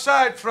name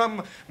outside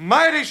from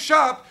Mighty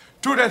Sharp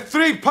to the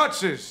 3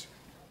 putzes.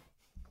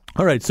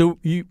 All right, so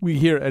we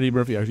hear Eddie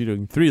Murphy actually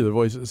doing 3 of the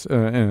voices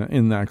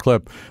in that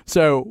clip.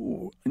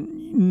 So,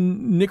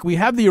 Nick, we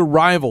have the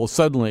arrival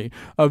suddenly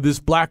of this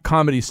black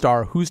comedy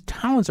star whose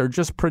talents are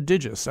just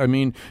prodigious. I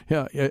mean,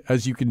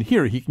 as you can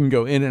hear, he can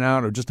go in and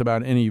out of just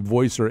about any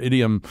voice or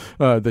idiom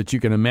that you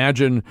can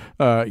imagine.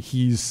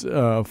 He's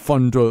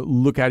fun to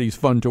look at. He's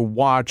fun to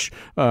watch.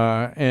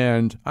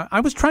 And I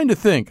was trying to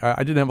think. I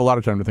didn't have a lot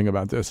of time to think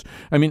about this.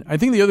 I mean, I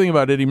think the other thing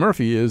about Eddie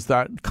Murphy is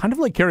that kind of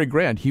like Cary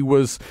Grant, he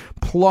was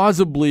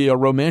plausibly a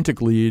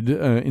romantic lead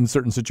in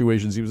certain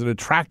situations. He was an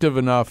attractive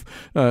enough,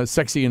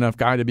 sexy enough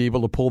guy to be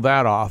able to pull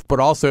that off, but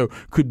also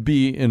could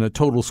be in a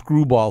total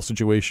screwball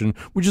situation,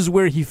 which is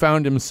where he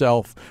found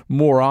himself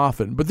more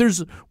often. But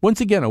there's,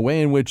 once again, a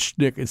way in which,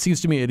 Nick, it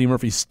seems to me Eddie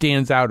Murphy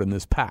stands out in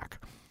this pack.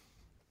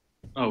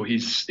 Oh,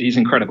 he's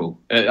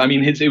incredible. I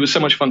mean, it was so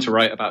much fun to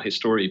write about his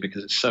story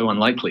because it's so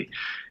unlikely.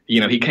 You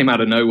know, he came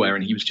out of nowhere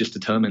and he was just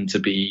determined to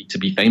be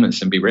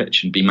famous and be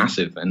rich and be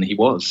massive, and he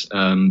was.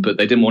 But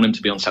they didn't want him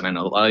to be on Saturday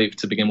Night Live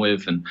to begin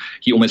with, and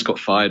he almost got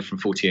fired from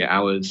 48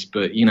 Hours.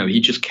 But, you know,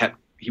 he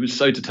was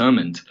so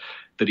determined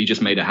that he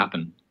just made it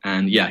happen.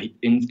 And yeah,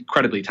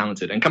 incredibly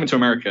talented. And Coming to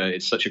America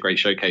is such a great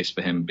showcase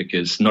for him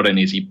because not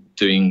only is he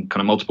doing kind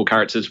of multiple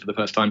characters for the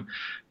first time,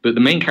 but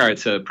the main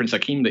character, Prince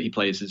Hakeem, that he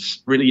plays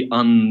is really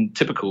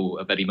untypical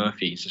of Eddie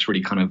Murphy. He's this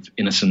really kind of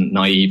innocent,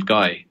 naive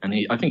guy. And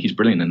I think he's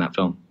brilliant in that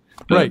film.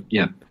 But, right.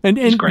 Yeah. And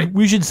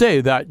we should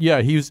say that,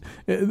 yeah,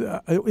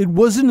 it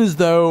wasn't as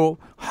though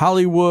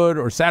Hollywood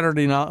or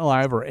Saturday Night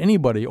Live or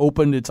anybody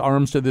opened its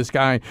arms to this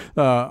guy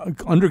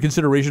under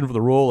consideration for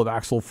the role of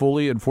Axel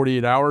Foley in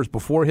 48 Hours.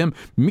 Before him,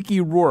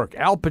 Mickey Rourke,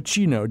 Al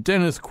Pacino,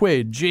 Dennis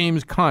Quaid,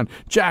 James Caan,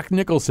 Jack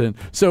Nicholson.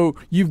 So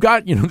you've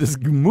got, this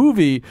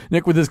movie,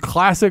 Nick, with this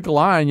classic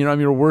line,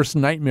 I'm your worst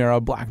nightmare, a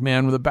black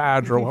man with a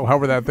badge, or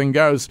however that thing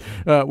goes,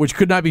 which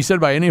could not be said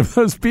by any of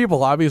those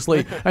people,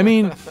 obviously. I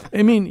mean,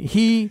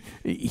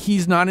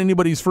 he's not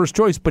anybody's first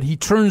choice, but he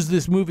turns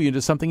this movie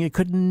into something it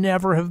could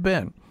never have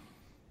been.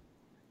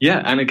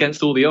 Yeah, and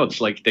against all the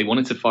odds, like they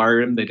wanted to fire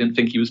him. They didn't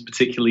think he was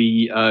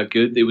particularly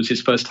good. It was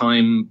his first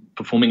time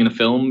performing in a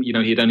film. You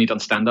know, he had only done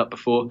stand-up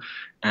before,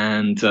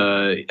 and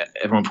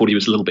everyone thought he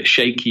was a little bit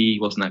shaky. He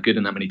wasn't that good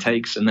in that many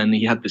takes. And then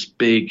he had this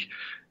big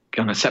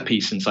kind of set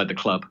piece inside the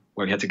club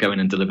where he had to go in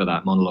and deliver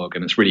that monologue,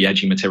 and it's really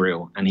edgy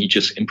material. And he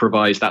just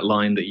improvised that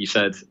line that you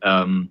said,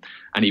 and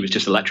he was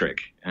just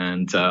electric.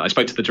 And I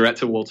spoke to the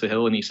director, Walter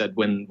Hill, and he said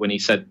when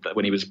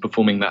he was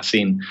performing that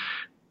scene,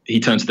 he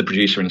turned to the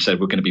producer and said,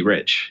 "We're going to be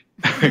rich,"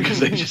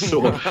 because they just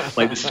saw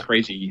like, this is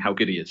crazy how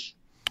good he is.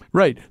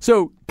 Right.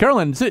 So,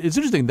 Caroline, it's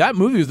interesting. That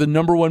movie was the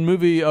 #1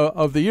 movie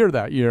of the year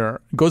that year,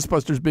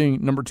 Ghostbusters being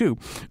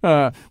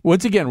 #2.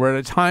 Once again, we're at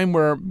a time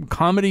where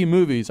comedy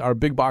movies are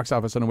big box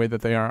office in a way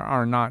that they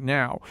are not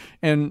now.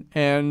 And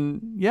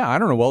yeah, I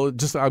don't know. Well,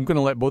 I'm going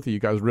to let both of you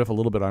guys riff a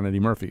little bit on Eddie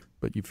Murphy,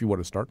 but if you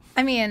want to start.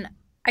 I mean,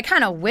 I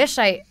kind of wish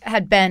I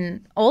had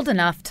been old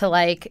enough to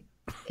like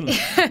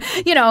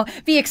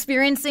be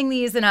experiencing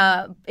these in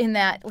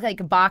that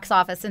like box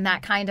office, in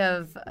that kind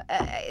of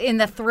in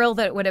the thrill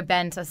that it would have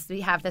been to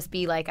have this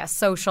be like a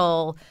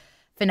social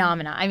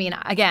phenomena. I mean,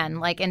 again,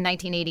 like in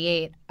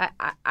 1988,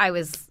 I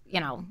was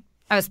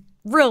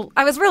real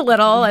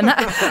little, and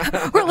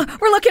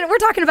we're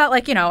talking about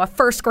like a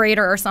first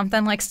grader or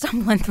something, like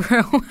stumbling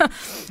through.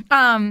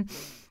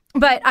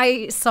 But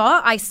I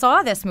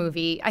saw this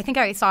movie. I think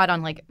I saw it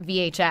on like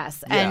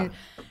VHS, and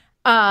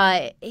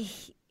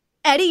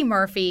Eddie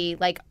Murphy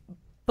like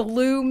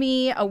blew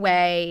me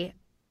away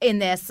in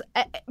this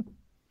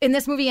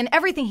movie, and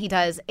everything he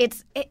does.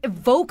 It's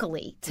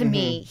vocally to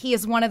me, he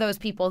is one of those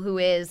people who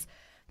is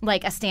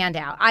like a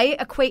standout. I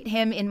equate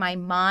him in my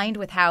mind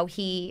with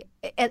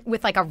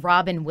with like a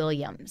Robin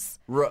Williams.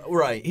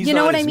 Right. He's you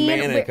know not what as I mean?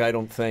 manic, I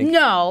don't think.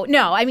 No.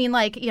 I mean,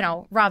 like,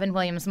 Robin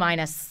Williams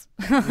minus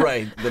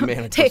right, the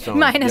manic persona.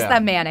 Minus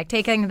the manic,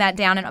 taking that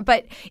down.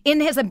 But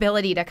in his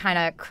ability to kind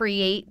of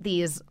create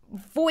these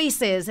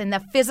voices and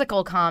the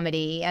physical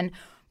comedy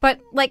But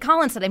like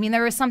Colin said, I mean,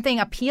 there was something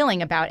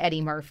appealing about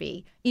Eddie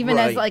Murphy. Even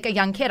as like a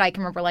young kid, I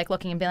can remember like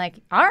looking and being like,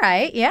 all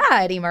right, yeah,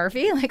 Eddie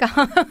Murphy. Like,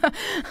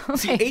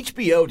 see,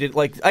 HBO did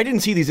I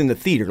didn't see these in the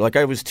theater. Like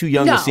I was too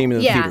young to see them in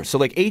the theater. So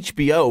like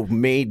HBO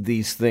made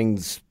these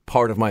things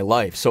part of my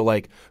life. So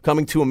like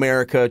Coming to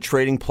America,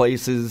 Trading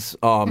Places,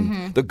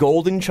 The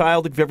Golden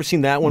Child. Have you ever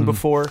seen that one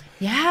before?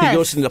 Yes. He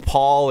goes to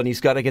Nepal and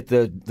he's got to get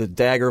the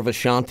dagger of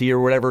Ashanti or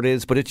whatever it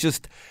is. But it's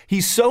just,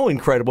 he's so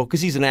incredible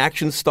because he's an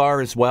action star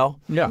as well.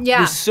 Yeah.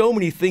 There's so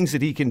many things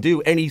that he can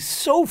do, and he's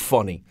so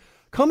funny.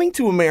 Coming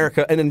to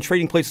America, and then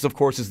Trading Places, of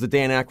course, is the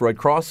Dan Aykroyd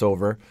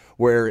crossover,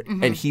 where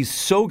and he's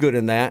so good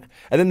in that.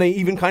 And then they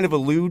even kind of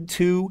allude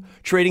to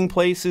Trading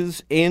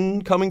Places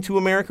in Coming to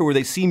America, where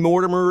they see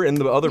Mortimer and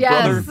the other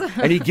brother,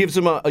 and he gives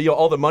him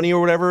all the money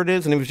or whatever it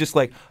is, and it was just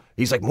like,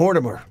 he's like,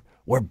 Mortimer,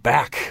 we're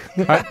back.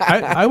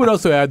 I would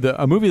also add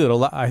a movie that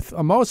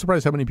I'm always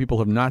surprised how many people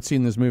have not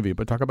seen this movie,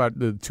 but talk about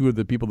the two of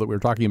the people that we were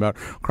talking about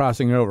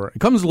crossing over. It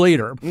comes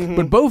later,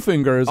 but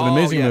Bowfinger is an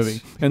amazing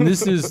movie. And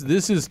this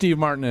is Steve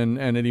Martin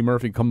and Eddie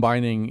Murphy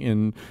combining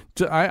in.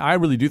 I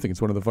really do think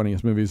it's one of the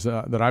funniest movies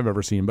that I've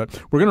ever seen. But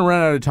we're going to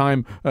run out of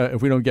time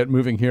if we don't get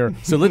moving here.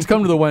 So let's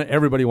come to the one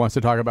everybody wants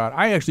to talk about.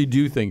 I actually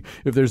do think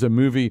if there's a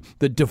movie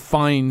that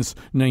defines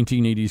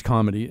 1980s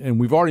comedy, and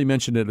we've already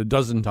mentioned it a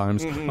dozen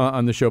times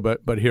on the show,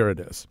 but here it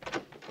is.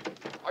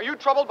 Are you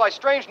troubled by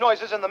strange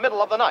noises in the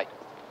middle of the night?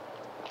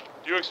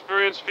 Do you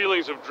experience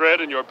feelings of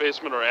dread in your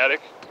basement or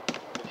attic?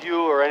 Have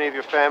you or any of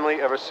your family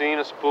ever seen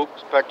a spook,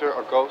 specter,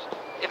 or ghost?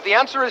 If the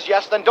answer is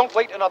yes, then don't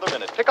wait another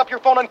minute. Pick up your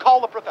phone and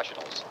call the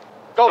professionals.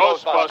 Go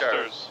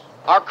Ghostbusters!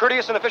 Our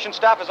courteous and efficient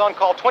staff is on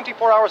call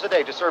 24 hours a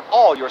day to serve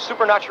all your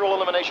supernatural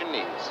elimination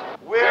needs.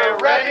 We're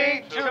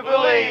ready to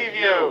believe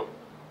you!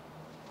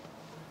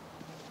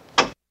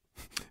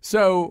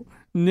 So,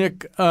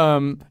 Nick,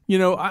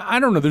 I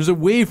don't know. There's a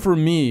way for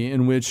me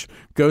in which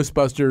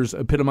Ghostbusters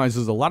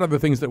epitomizes a lot of the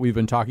things that we've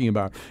been talking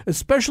about,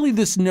 especially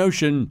this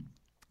notion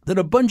that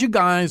a bunch of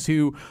guys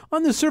who,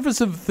 on the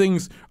surface of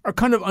things, are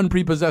kind of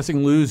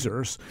unprepossessing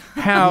losers,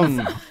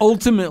 have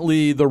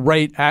ultimately the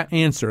right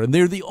answer. And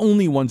they're the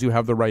only ones who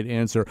have the right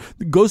answer.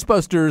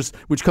 Ghostbusters,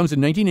 which comes in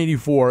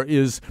 1984,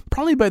 is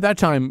probably by that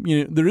time,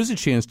 there is a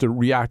chance to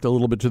react a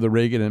little bit to the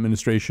Reagan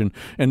administration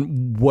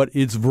and what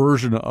its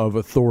version of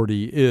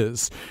authority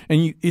is.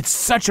 And it's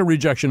such a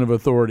rejection of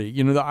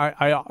authority.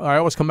 I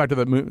always come back to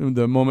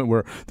the moment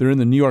where they're in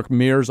the New York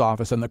mayor's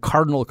office and the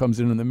cardinal comes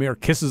in and the mayor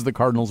kisses the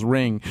cardinal's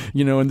ring,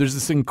 and there's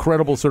this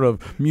incredible sort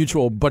of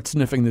mutual butt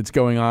sniffing that's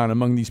going on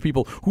among these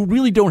people who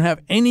really don't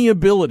have any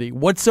ability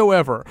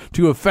whatsoever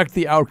to affect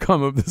the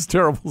outcome of this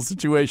terrible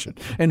situation.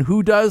 And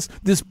who does?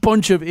 This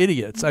bunch of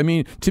idiots. I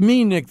mean, to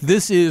me, Nick,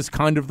 this is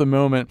kind of the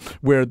moment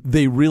where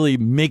they really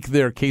make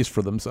their case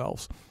for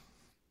themselves.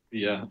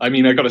 Yeah, I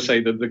mean, I got to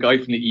say that the guy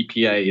from the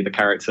EPA, the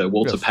character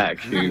Walter Peck,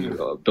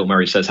 who Bill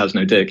Murray says has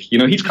no dick,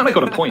 he's kind of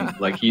got a point.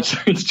 Like he's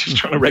just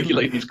trying to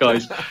regulate these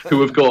guys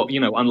who have got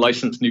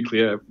unlicensed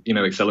nuclear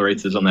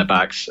accelerators on their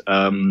backs.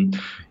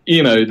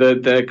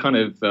 They're kind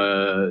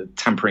of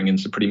tampering in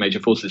some pretty major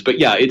forces. But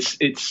yeah,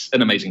 it's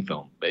an amazing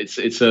film.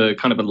 It's a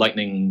kind of a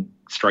lightning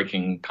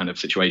striking kind of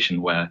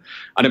situation where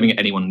I don't think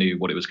anyone knew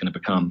what it was going to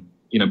become.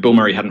 Bill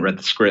Murray hadn't read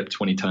the script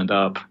when he turned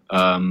up.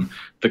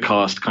 The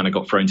cast kind of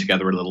got thrown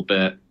together a little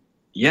bit.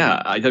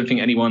 Yeah, I don't think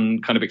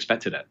anyone kind of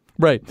expected it.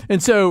 Right.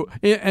 And so,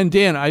 and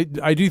Dan, I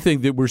do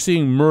think that we're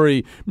seeing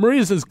Murray. Murray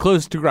is as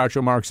close to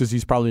Groucho Marx as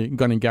he's probably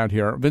going to get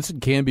here.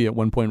 Vincent Canby at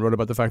one point wrote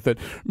about the fact that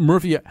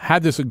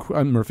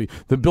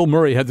that Bill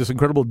Murray had this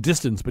incredible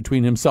distance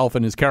between himself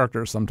and his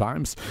character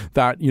sometimes,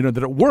 that,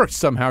 that it worked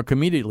somehow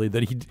comedically,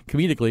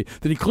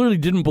 that he clearly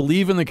didn't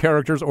believe in the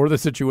characters or the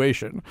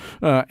situation.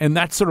 And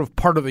that's sort of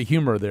part of the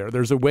humor there.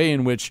 There's a way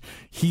in which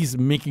he's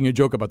making a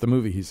joke about the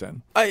movie he's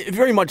in.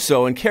 Very much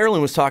so. And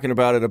Carolyn was talking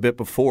about it a bit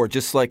before,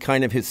 just like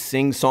kind of his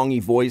sing-songy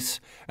voice.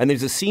 And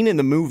there's a scene in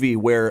the movie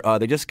where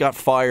they just got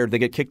fired. They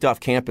get kicked off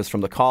campus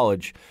from the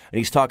college. And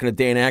he's talking to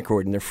Dan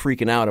Aykroyd, and they're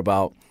freaking out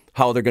about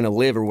how they're going to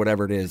live or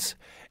whatever it is.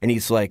 And he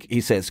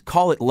says,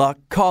 call it luck,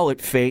 call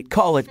it fate,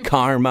 call it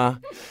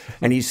karma.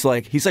 And he's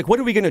like, what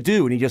are we going to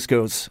do? And he just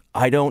goes,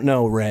 I don't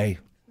know, Ray.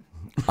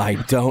 I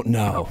don't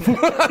know.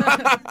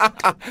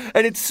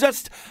 And it's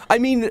just, I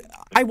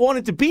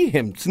wanted to be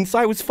him since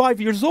I was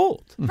 5 years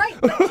old. Right,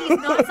 but he's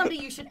not somebody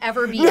you should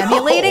ever be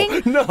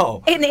emulating.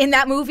 No. In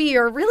that movie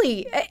or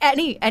really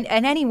in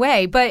any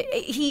way. But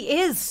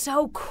he is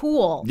so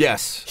cool.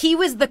 Yes. He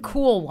was the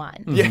cool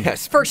one.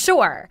 Yes. For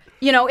sure.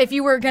 If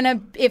you were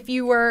gonna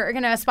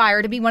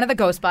aspire to be one of the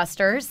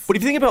Ghostbusters. But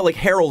if you think about like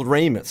Harold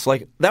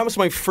Ramis, that was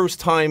my first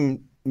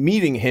time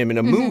meeting him in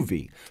a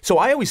movie. So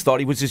I always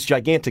thought he was this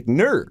gigantic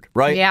nerd,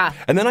 right? Yeah.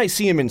 And then I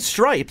see him in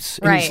Stripes,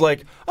 and he's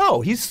like,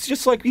 oh,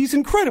 he's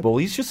incredible.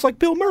 He's just like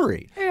Bill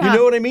Murray. Yeah. You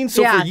know what I mean?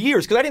 So for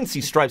years, because I didn't see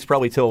Stripes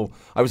probably till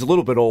I was a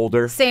little bit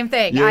older. Same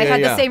thing. I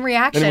had the same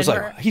reaction. And it was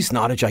like, he's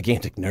not a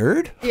gigantic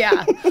nerd?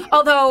 Yeah.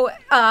 Although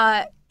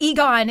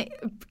Egon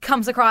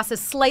comes across as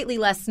slightly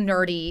less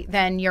nerdy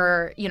than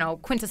your,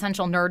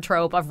 quintessential nerd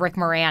trope of Rick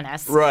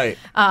Moranis. Right.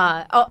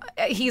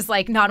 He's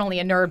like not only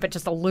a nerd, but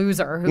just a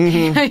loser who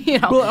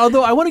can't, Well,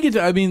 although I want to get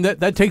to,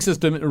 that takes us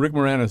to Rick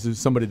Moranis, who's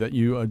somebody that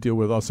you deal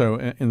with also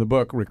in the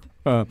book,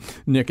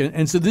 Nick.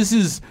 And so this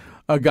is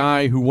a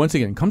guy who, once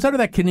again, comes out of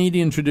that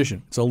Canadian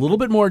tradition. It's a little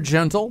bit more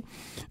gentle.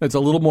 It's a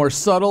little more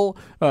subtle,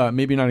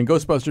 maybe not in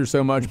Ghostbusters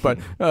so much, but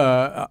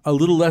a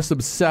little less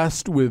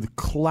obsessed with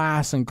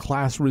class and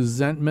class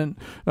resentment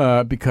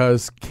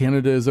because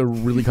Canada is a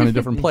really kind of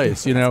different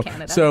place,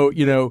 So,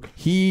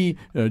 he,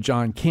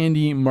 John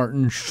Candy,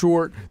 Martin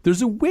Short,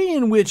 there's a way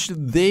in which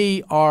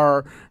they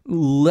are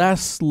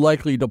less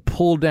likely to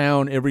pull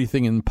down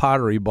everything in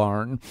Pottery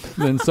Barn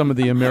than some of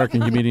the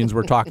American comedians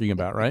we're talking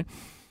about, right?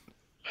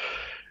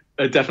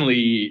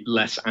 Definitely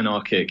less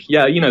anarchic.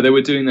 Yeah, they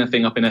were doing their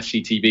thing up in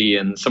SCTV,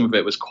 and some of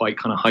it was quite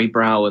kind of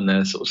highbrow, and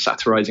they're sort of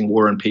satirizing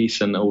War and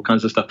Peace and all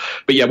kinds of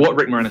stuff. But yeah, what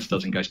Rick Moranis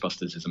does in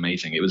Ghostbusters is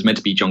amazing. It was meant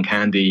to be John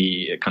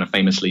Candy. Kind of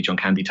famously, John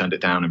Candy turned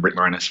it down, and Rick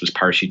Moranis was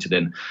parachuted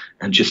in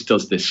and just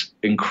does this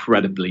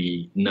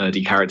incredibly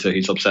nerdy character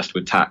who's obsessed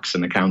with tax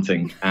and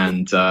accounting.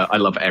 And I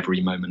love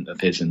every moment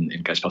of his in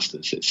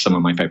Ghostbusters. It's some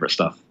of my favorite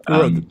stuff.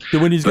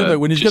 When he's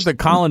got the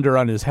colander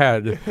on his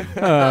head,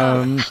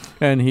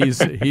 and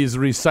he's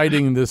reciting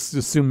this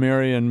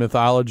Sumerian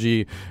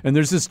mythology, and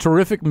there's this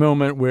terrific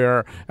moment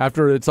where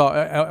after it's all,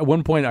 at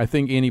one point I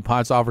think Annie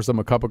Potts offers him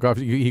a cup of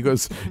coffee. She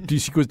goes,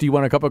 do you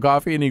want a cup of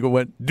coffee? And he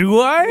went, do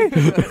I?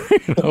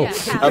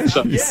 Have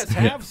some. Yes,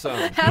 have some.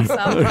 Have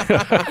some.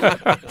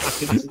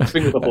 It's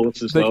thing with the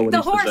horse as well.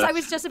 The horse, I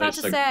was just about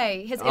to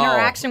say, his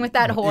interaction with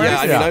that horse.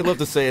 Yeah, I'd love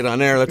to say it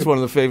on air. That's one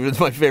of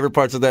my favorite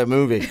parts of that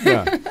movie.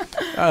 Yeah.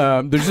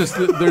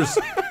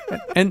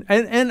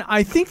 And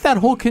I think that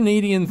whole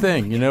Canadian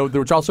thing,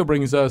 which also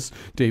brings us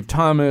Dave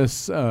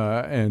Thomas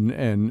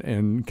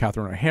and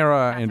Catherine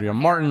O'Hara, Andrea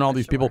Martin, all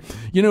these people.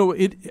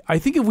 I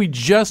think if we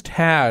just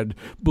had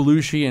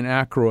Belushi and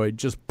Aykroyd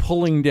just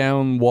pulling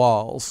down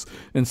walls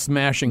and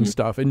smashing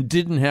stuff and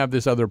didn't have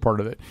this other part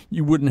of it,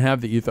 you wouldn't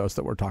have the ethos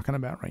that we're talking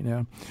about right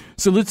now.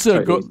 So let's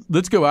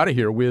go out of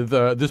here with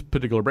this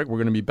particular break. We're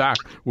going to be back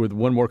with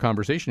one more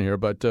conversation here,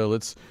 but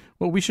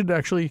we should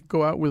actually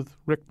go out with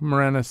Rick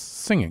Moranis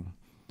singing.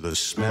 The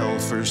smell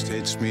first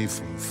hits me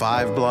from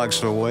 5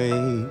 blocks away.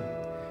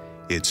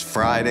 It's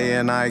Friday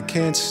and I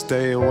can't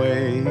stay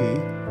away.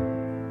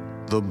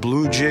 The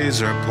Blue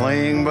Jays are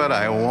playing, but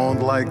I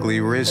won't likely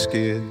risk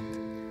it.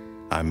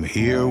 I'm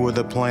here with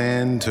a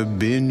plan to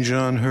binge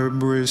on her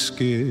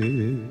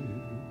brisket.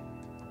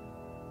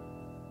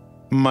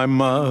 My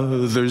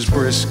mother's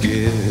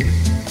brisket,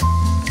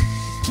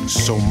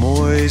 so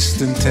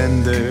moist and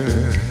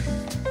tender.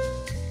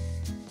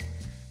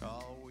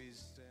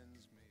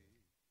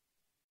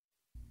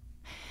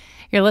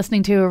 You're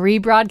listening to a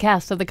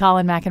rebroadcast of the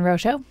Colin McEnroe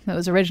Show. It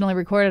was originally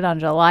recorded on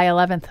July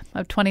 11th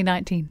of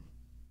 2019.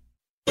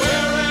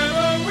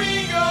 Wherever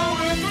we go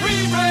with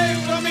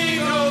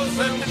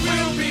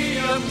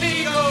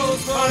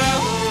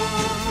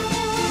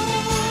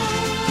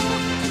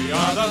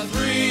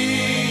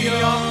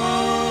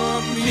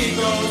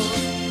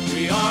amigos.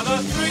 We are the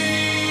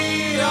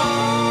three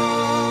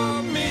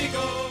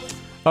amigos.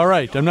 All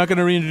right, I'm not going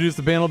to reintroduce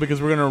the panel because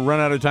we're going to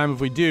run out of time if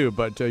we do,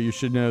 but you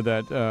should know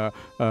that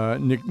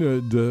Nick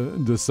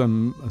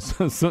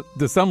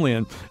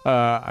Desumlian,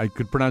 I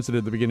could pronounce it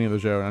at the beginning of the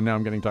show, and now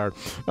I'm getting tired,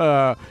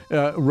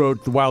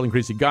 wrote The Wild and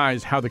Crazy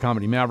Guys, How the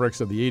Comedy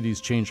Mavericks of the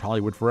 80s Changed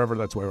Hollywood Forever.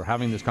 That's why we're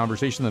having this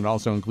conversation. That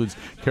also includes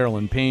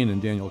Carolyn Payne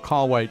and Daniel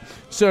Caldwell.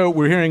 So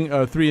we're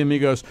hearing Three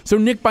Amigos. So,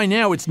 Nick, by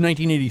now it's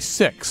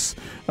 1986.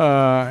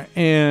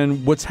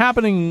 And what's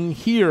happening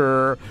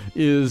here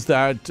is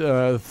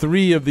that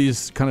three of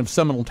these kind of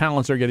seminal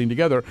talents are getting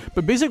together,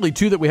 but basically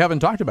two that we haven't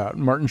talked about,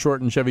 Martin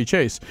Short and Chevy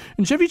Chase.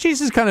 And Chevy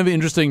Chase is kind of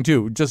interesting,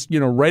 too. Just,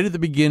 right at the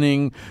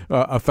beginning,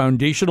 a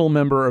foundational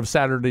member of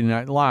Saturday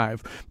Night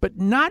Live, but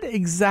not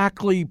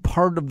exactly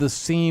part of the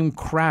same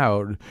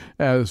crowd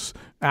as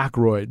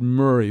Aykroyd,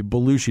 Murray,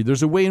 Belushi.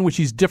 There's a way in which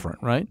he's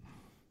different, right?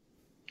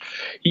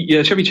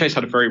 Yeah, Chevy Chase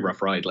had a very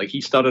rough ride. Like,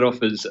 he started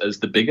off as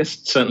the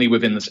biggest, certainly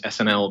within this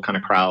SNL kind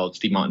of crowd.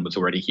 Steve Martin was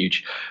already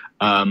huge.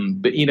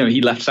 But,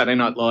 he left Saturday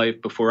Night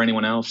Live before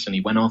anyone else, and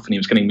he went off and he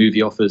was getting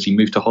movie offers. He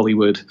moved to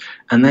Hollywood,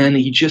 and then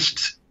he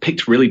just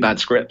picked really bad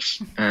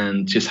scripts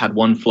and just had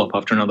one flop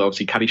after another.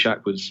 Obviously,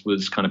 Caddyshack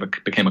was kind of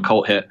became a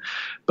cult hit,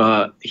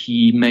 but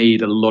he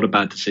made a lot of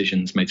bad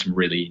decisions, made some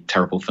really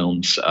terrible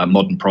films,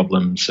 Modern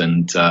Problems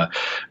and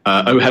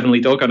Oh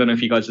Heavenly Dog. I don't know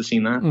if you guys have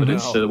seen that, but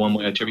it's the one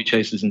where Chevy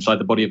Chase is inside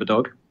the body of a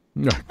dog.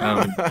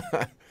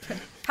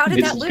 How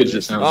did that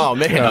lose? Oh,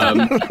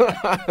 man.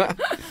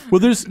 Well,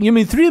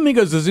 Three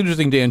Amigos is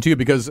interesting, Dan, too,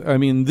 because,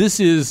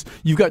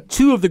 you've got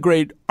two of the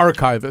great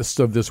archivists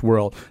of this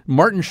world,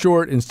 Martin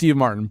Short and Steve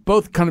Martin,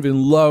 both kind of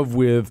in love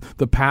with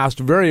the past,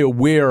 very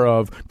aware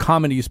of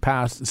comedy's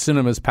past,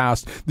 cinema's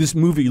past. This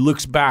movie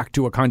looks back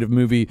to a kind of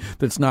movie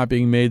that's not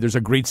being made. There's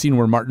a great scene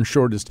where Martin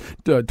Short is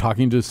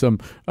talking to some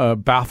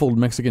baffled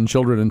Mexican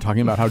children and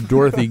talking about how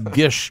Dorothy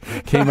Gish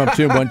came up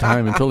to him one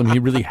time and told him he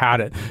really had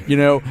it,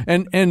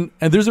 and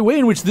there's a way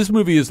in which this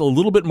movie is a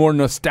little bit more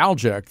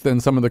nostalgic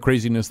than some of the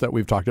craziness that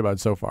we've talked about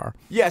so far.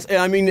 Yes,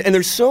 and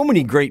there's so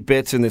many great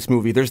bits in this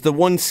movie. There's the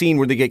one scene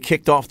where they get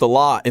kicked off the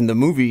lot in the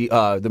movie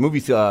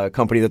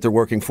company that they're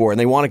working for, and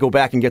they want to go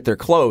back and get their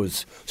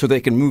clothes so they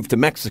can move to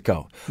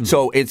Mexico. Mm-hmm.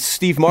 So it's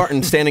Steve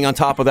Martin standing on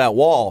top of that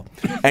wall,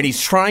 and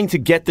he's trying to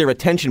get their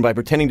attention by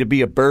pretending to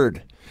be a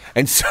bird.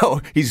 And so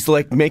he's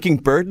like making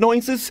bird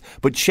noises,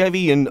 but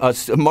Chevy and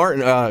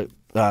Martin,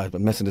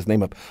 I'm messing his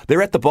name up,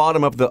 they're at the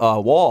bottom of the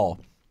wall.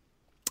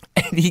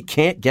 And he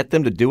can't get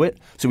them to do it,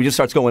 so he just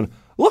starts going,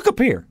 look up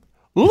here.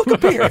 Look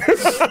up here.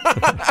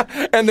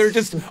 And they're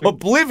just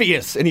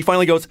oblivious. And he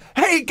finally goes,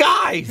 hey,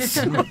 guys.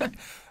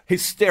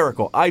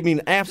 Hysterical.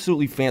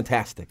 Absolutely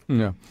fantastic.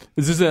 Yeah.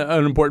 Is this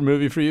an important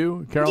movie for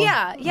you, Carol?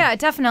 Yeah,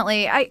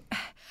 definitely. I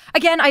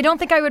don't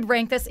think I would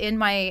rank this in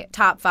my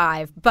top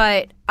 5,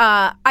 but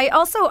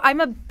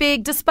I'm a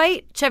big,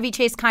 despite Chevy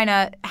Chase kind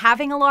of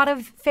having a lot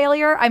of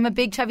failure, I'm a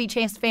big Chevy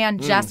Chase fan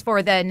just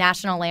for the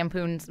National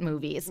Lampoon's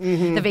movies,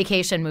 the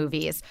vacation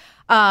movies.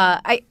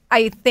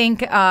 I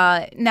think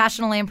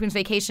National Lampoon's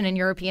Vacation and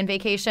European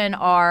Vacation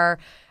are...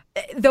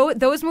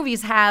 Those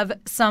movies have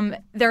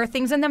there are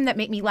things in them that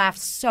make me laugh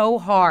so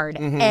hard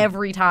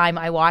every time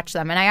I watch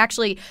them. And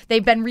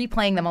they've been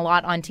replaying them a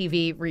lot on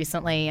TV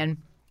recently, and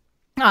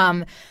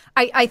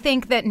I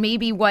think that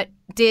maybe what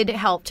did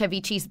help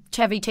Chevy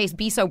Chase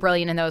be so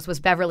brilliant in those was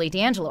Beverly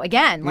D'Angelo.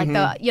 Again, like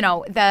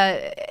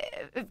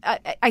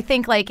I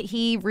think like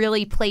he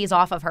really plays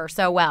off of her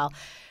so well.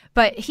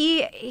 But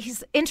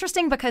he's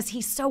interesting because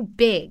he's so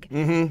big.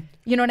 Mm-hmm.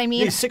 You know what I mean?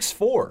 Yeah, he's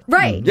 6'4".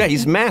 Right. Yeah,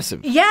 he's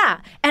massive. Yeah.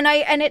 And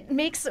it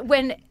makes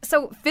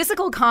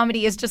physical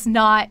comedy is just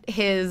not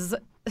his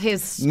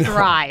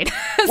stride.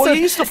 No. Well,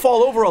 he used to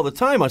fall over all the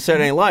time on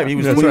Saturday Night Live. He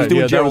was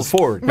doing Gerald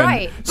Ford.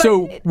 Right.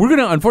 So we're going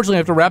to unfortunately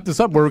have to wrap this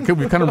up. We've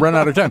kind of run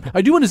out of time.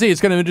 I do want to say it's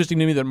kind of interesting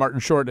to me that Martin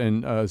Short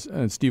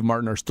and Steve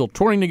Martin are still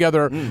touring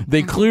together.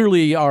 They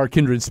clearly are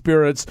kindred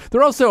spirits.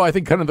 They're also, I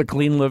think, kind of the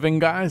clean living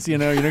guys. You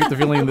don't get the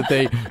feeling that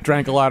they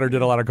drank a lot or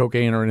did a lot of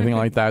cocaine or anything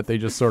like that. They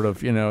just sort of,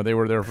 they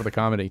were there for the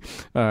comedy.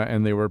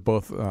 And they were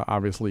both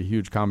obviously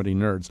huge comedy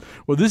nerds.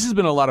 Well, this has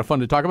been a lot of fun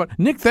to talk about.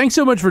 Nick, thanks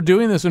so much for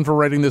doing this and for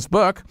writing this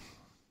book.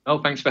 Oh,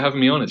 thanks for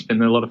having me on. It's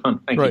been a lot of fun.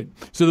 Thank you.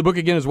 So the book,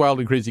 again, is Wild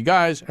and Crazy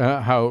Guys,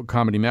 How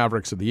Comedy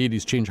Mavericks of the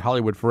 80s Changed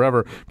Hollywood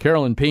Forever.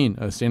 Carolyn Payne,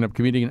 a stand-up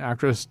comedian,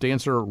 actress,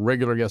 dancer,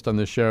 regular guest on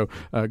this show.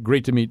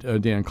 Great to meet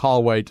Dan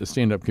Caldwell, a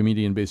stand-up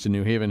comedian based in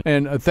New Haven.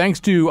 And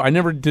thanks to, I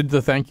never did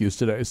the thank yous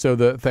today, so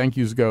the thank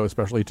yous go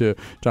especially to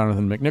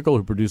Jonathan McNichol,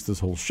 who produced this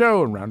whole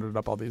show and rounded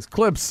up all these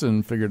clips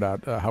and figured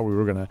out how we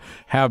were going to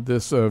have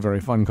this very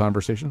fun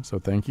conversation. So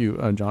thank you,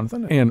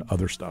 Jonathan, and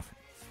other stuff.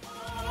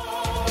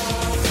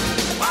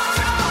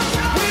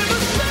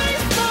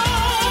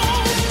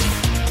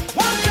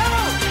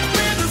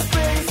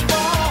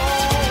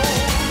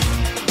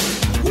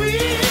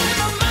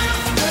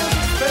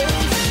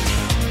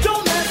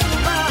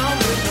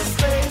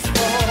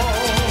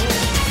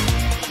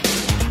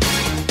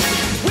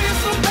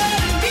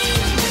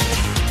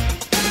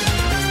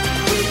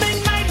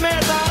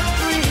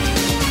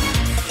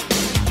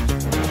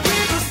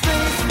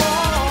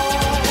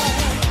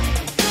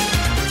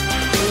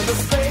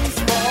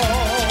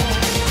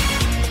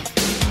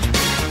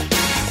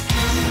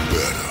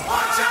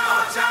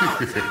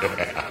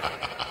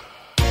 Bye.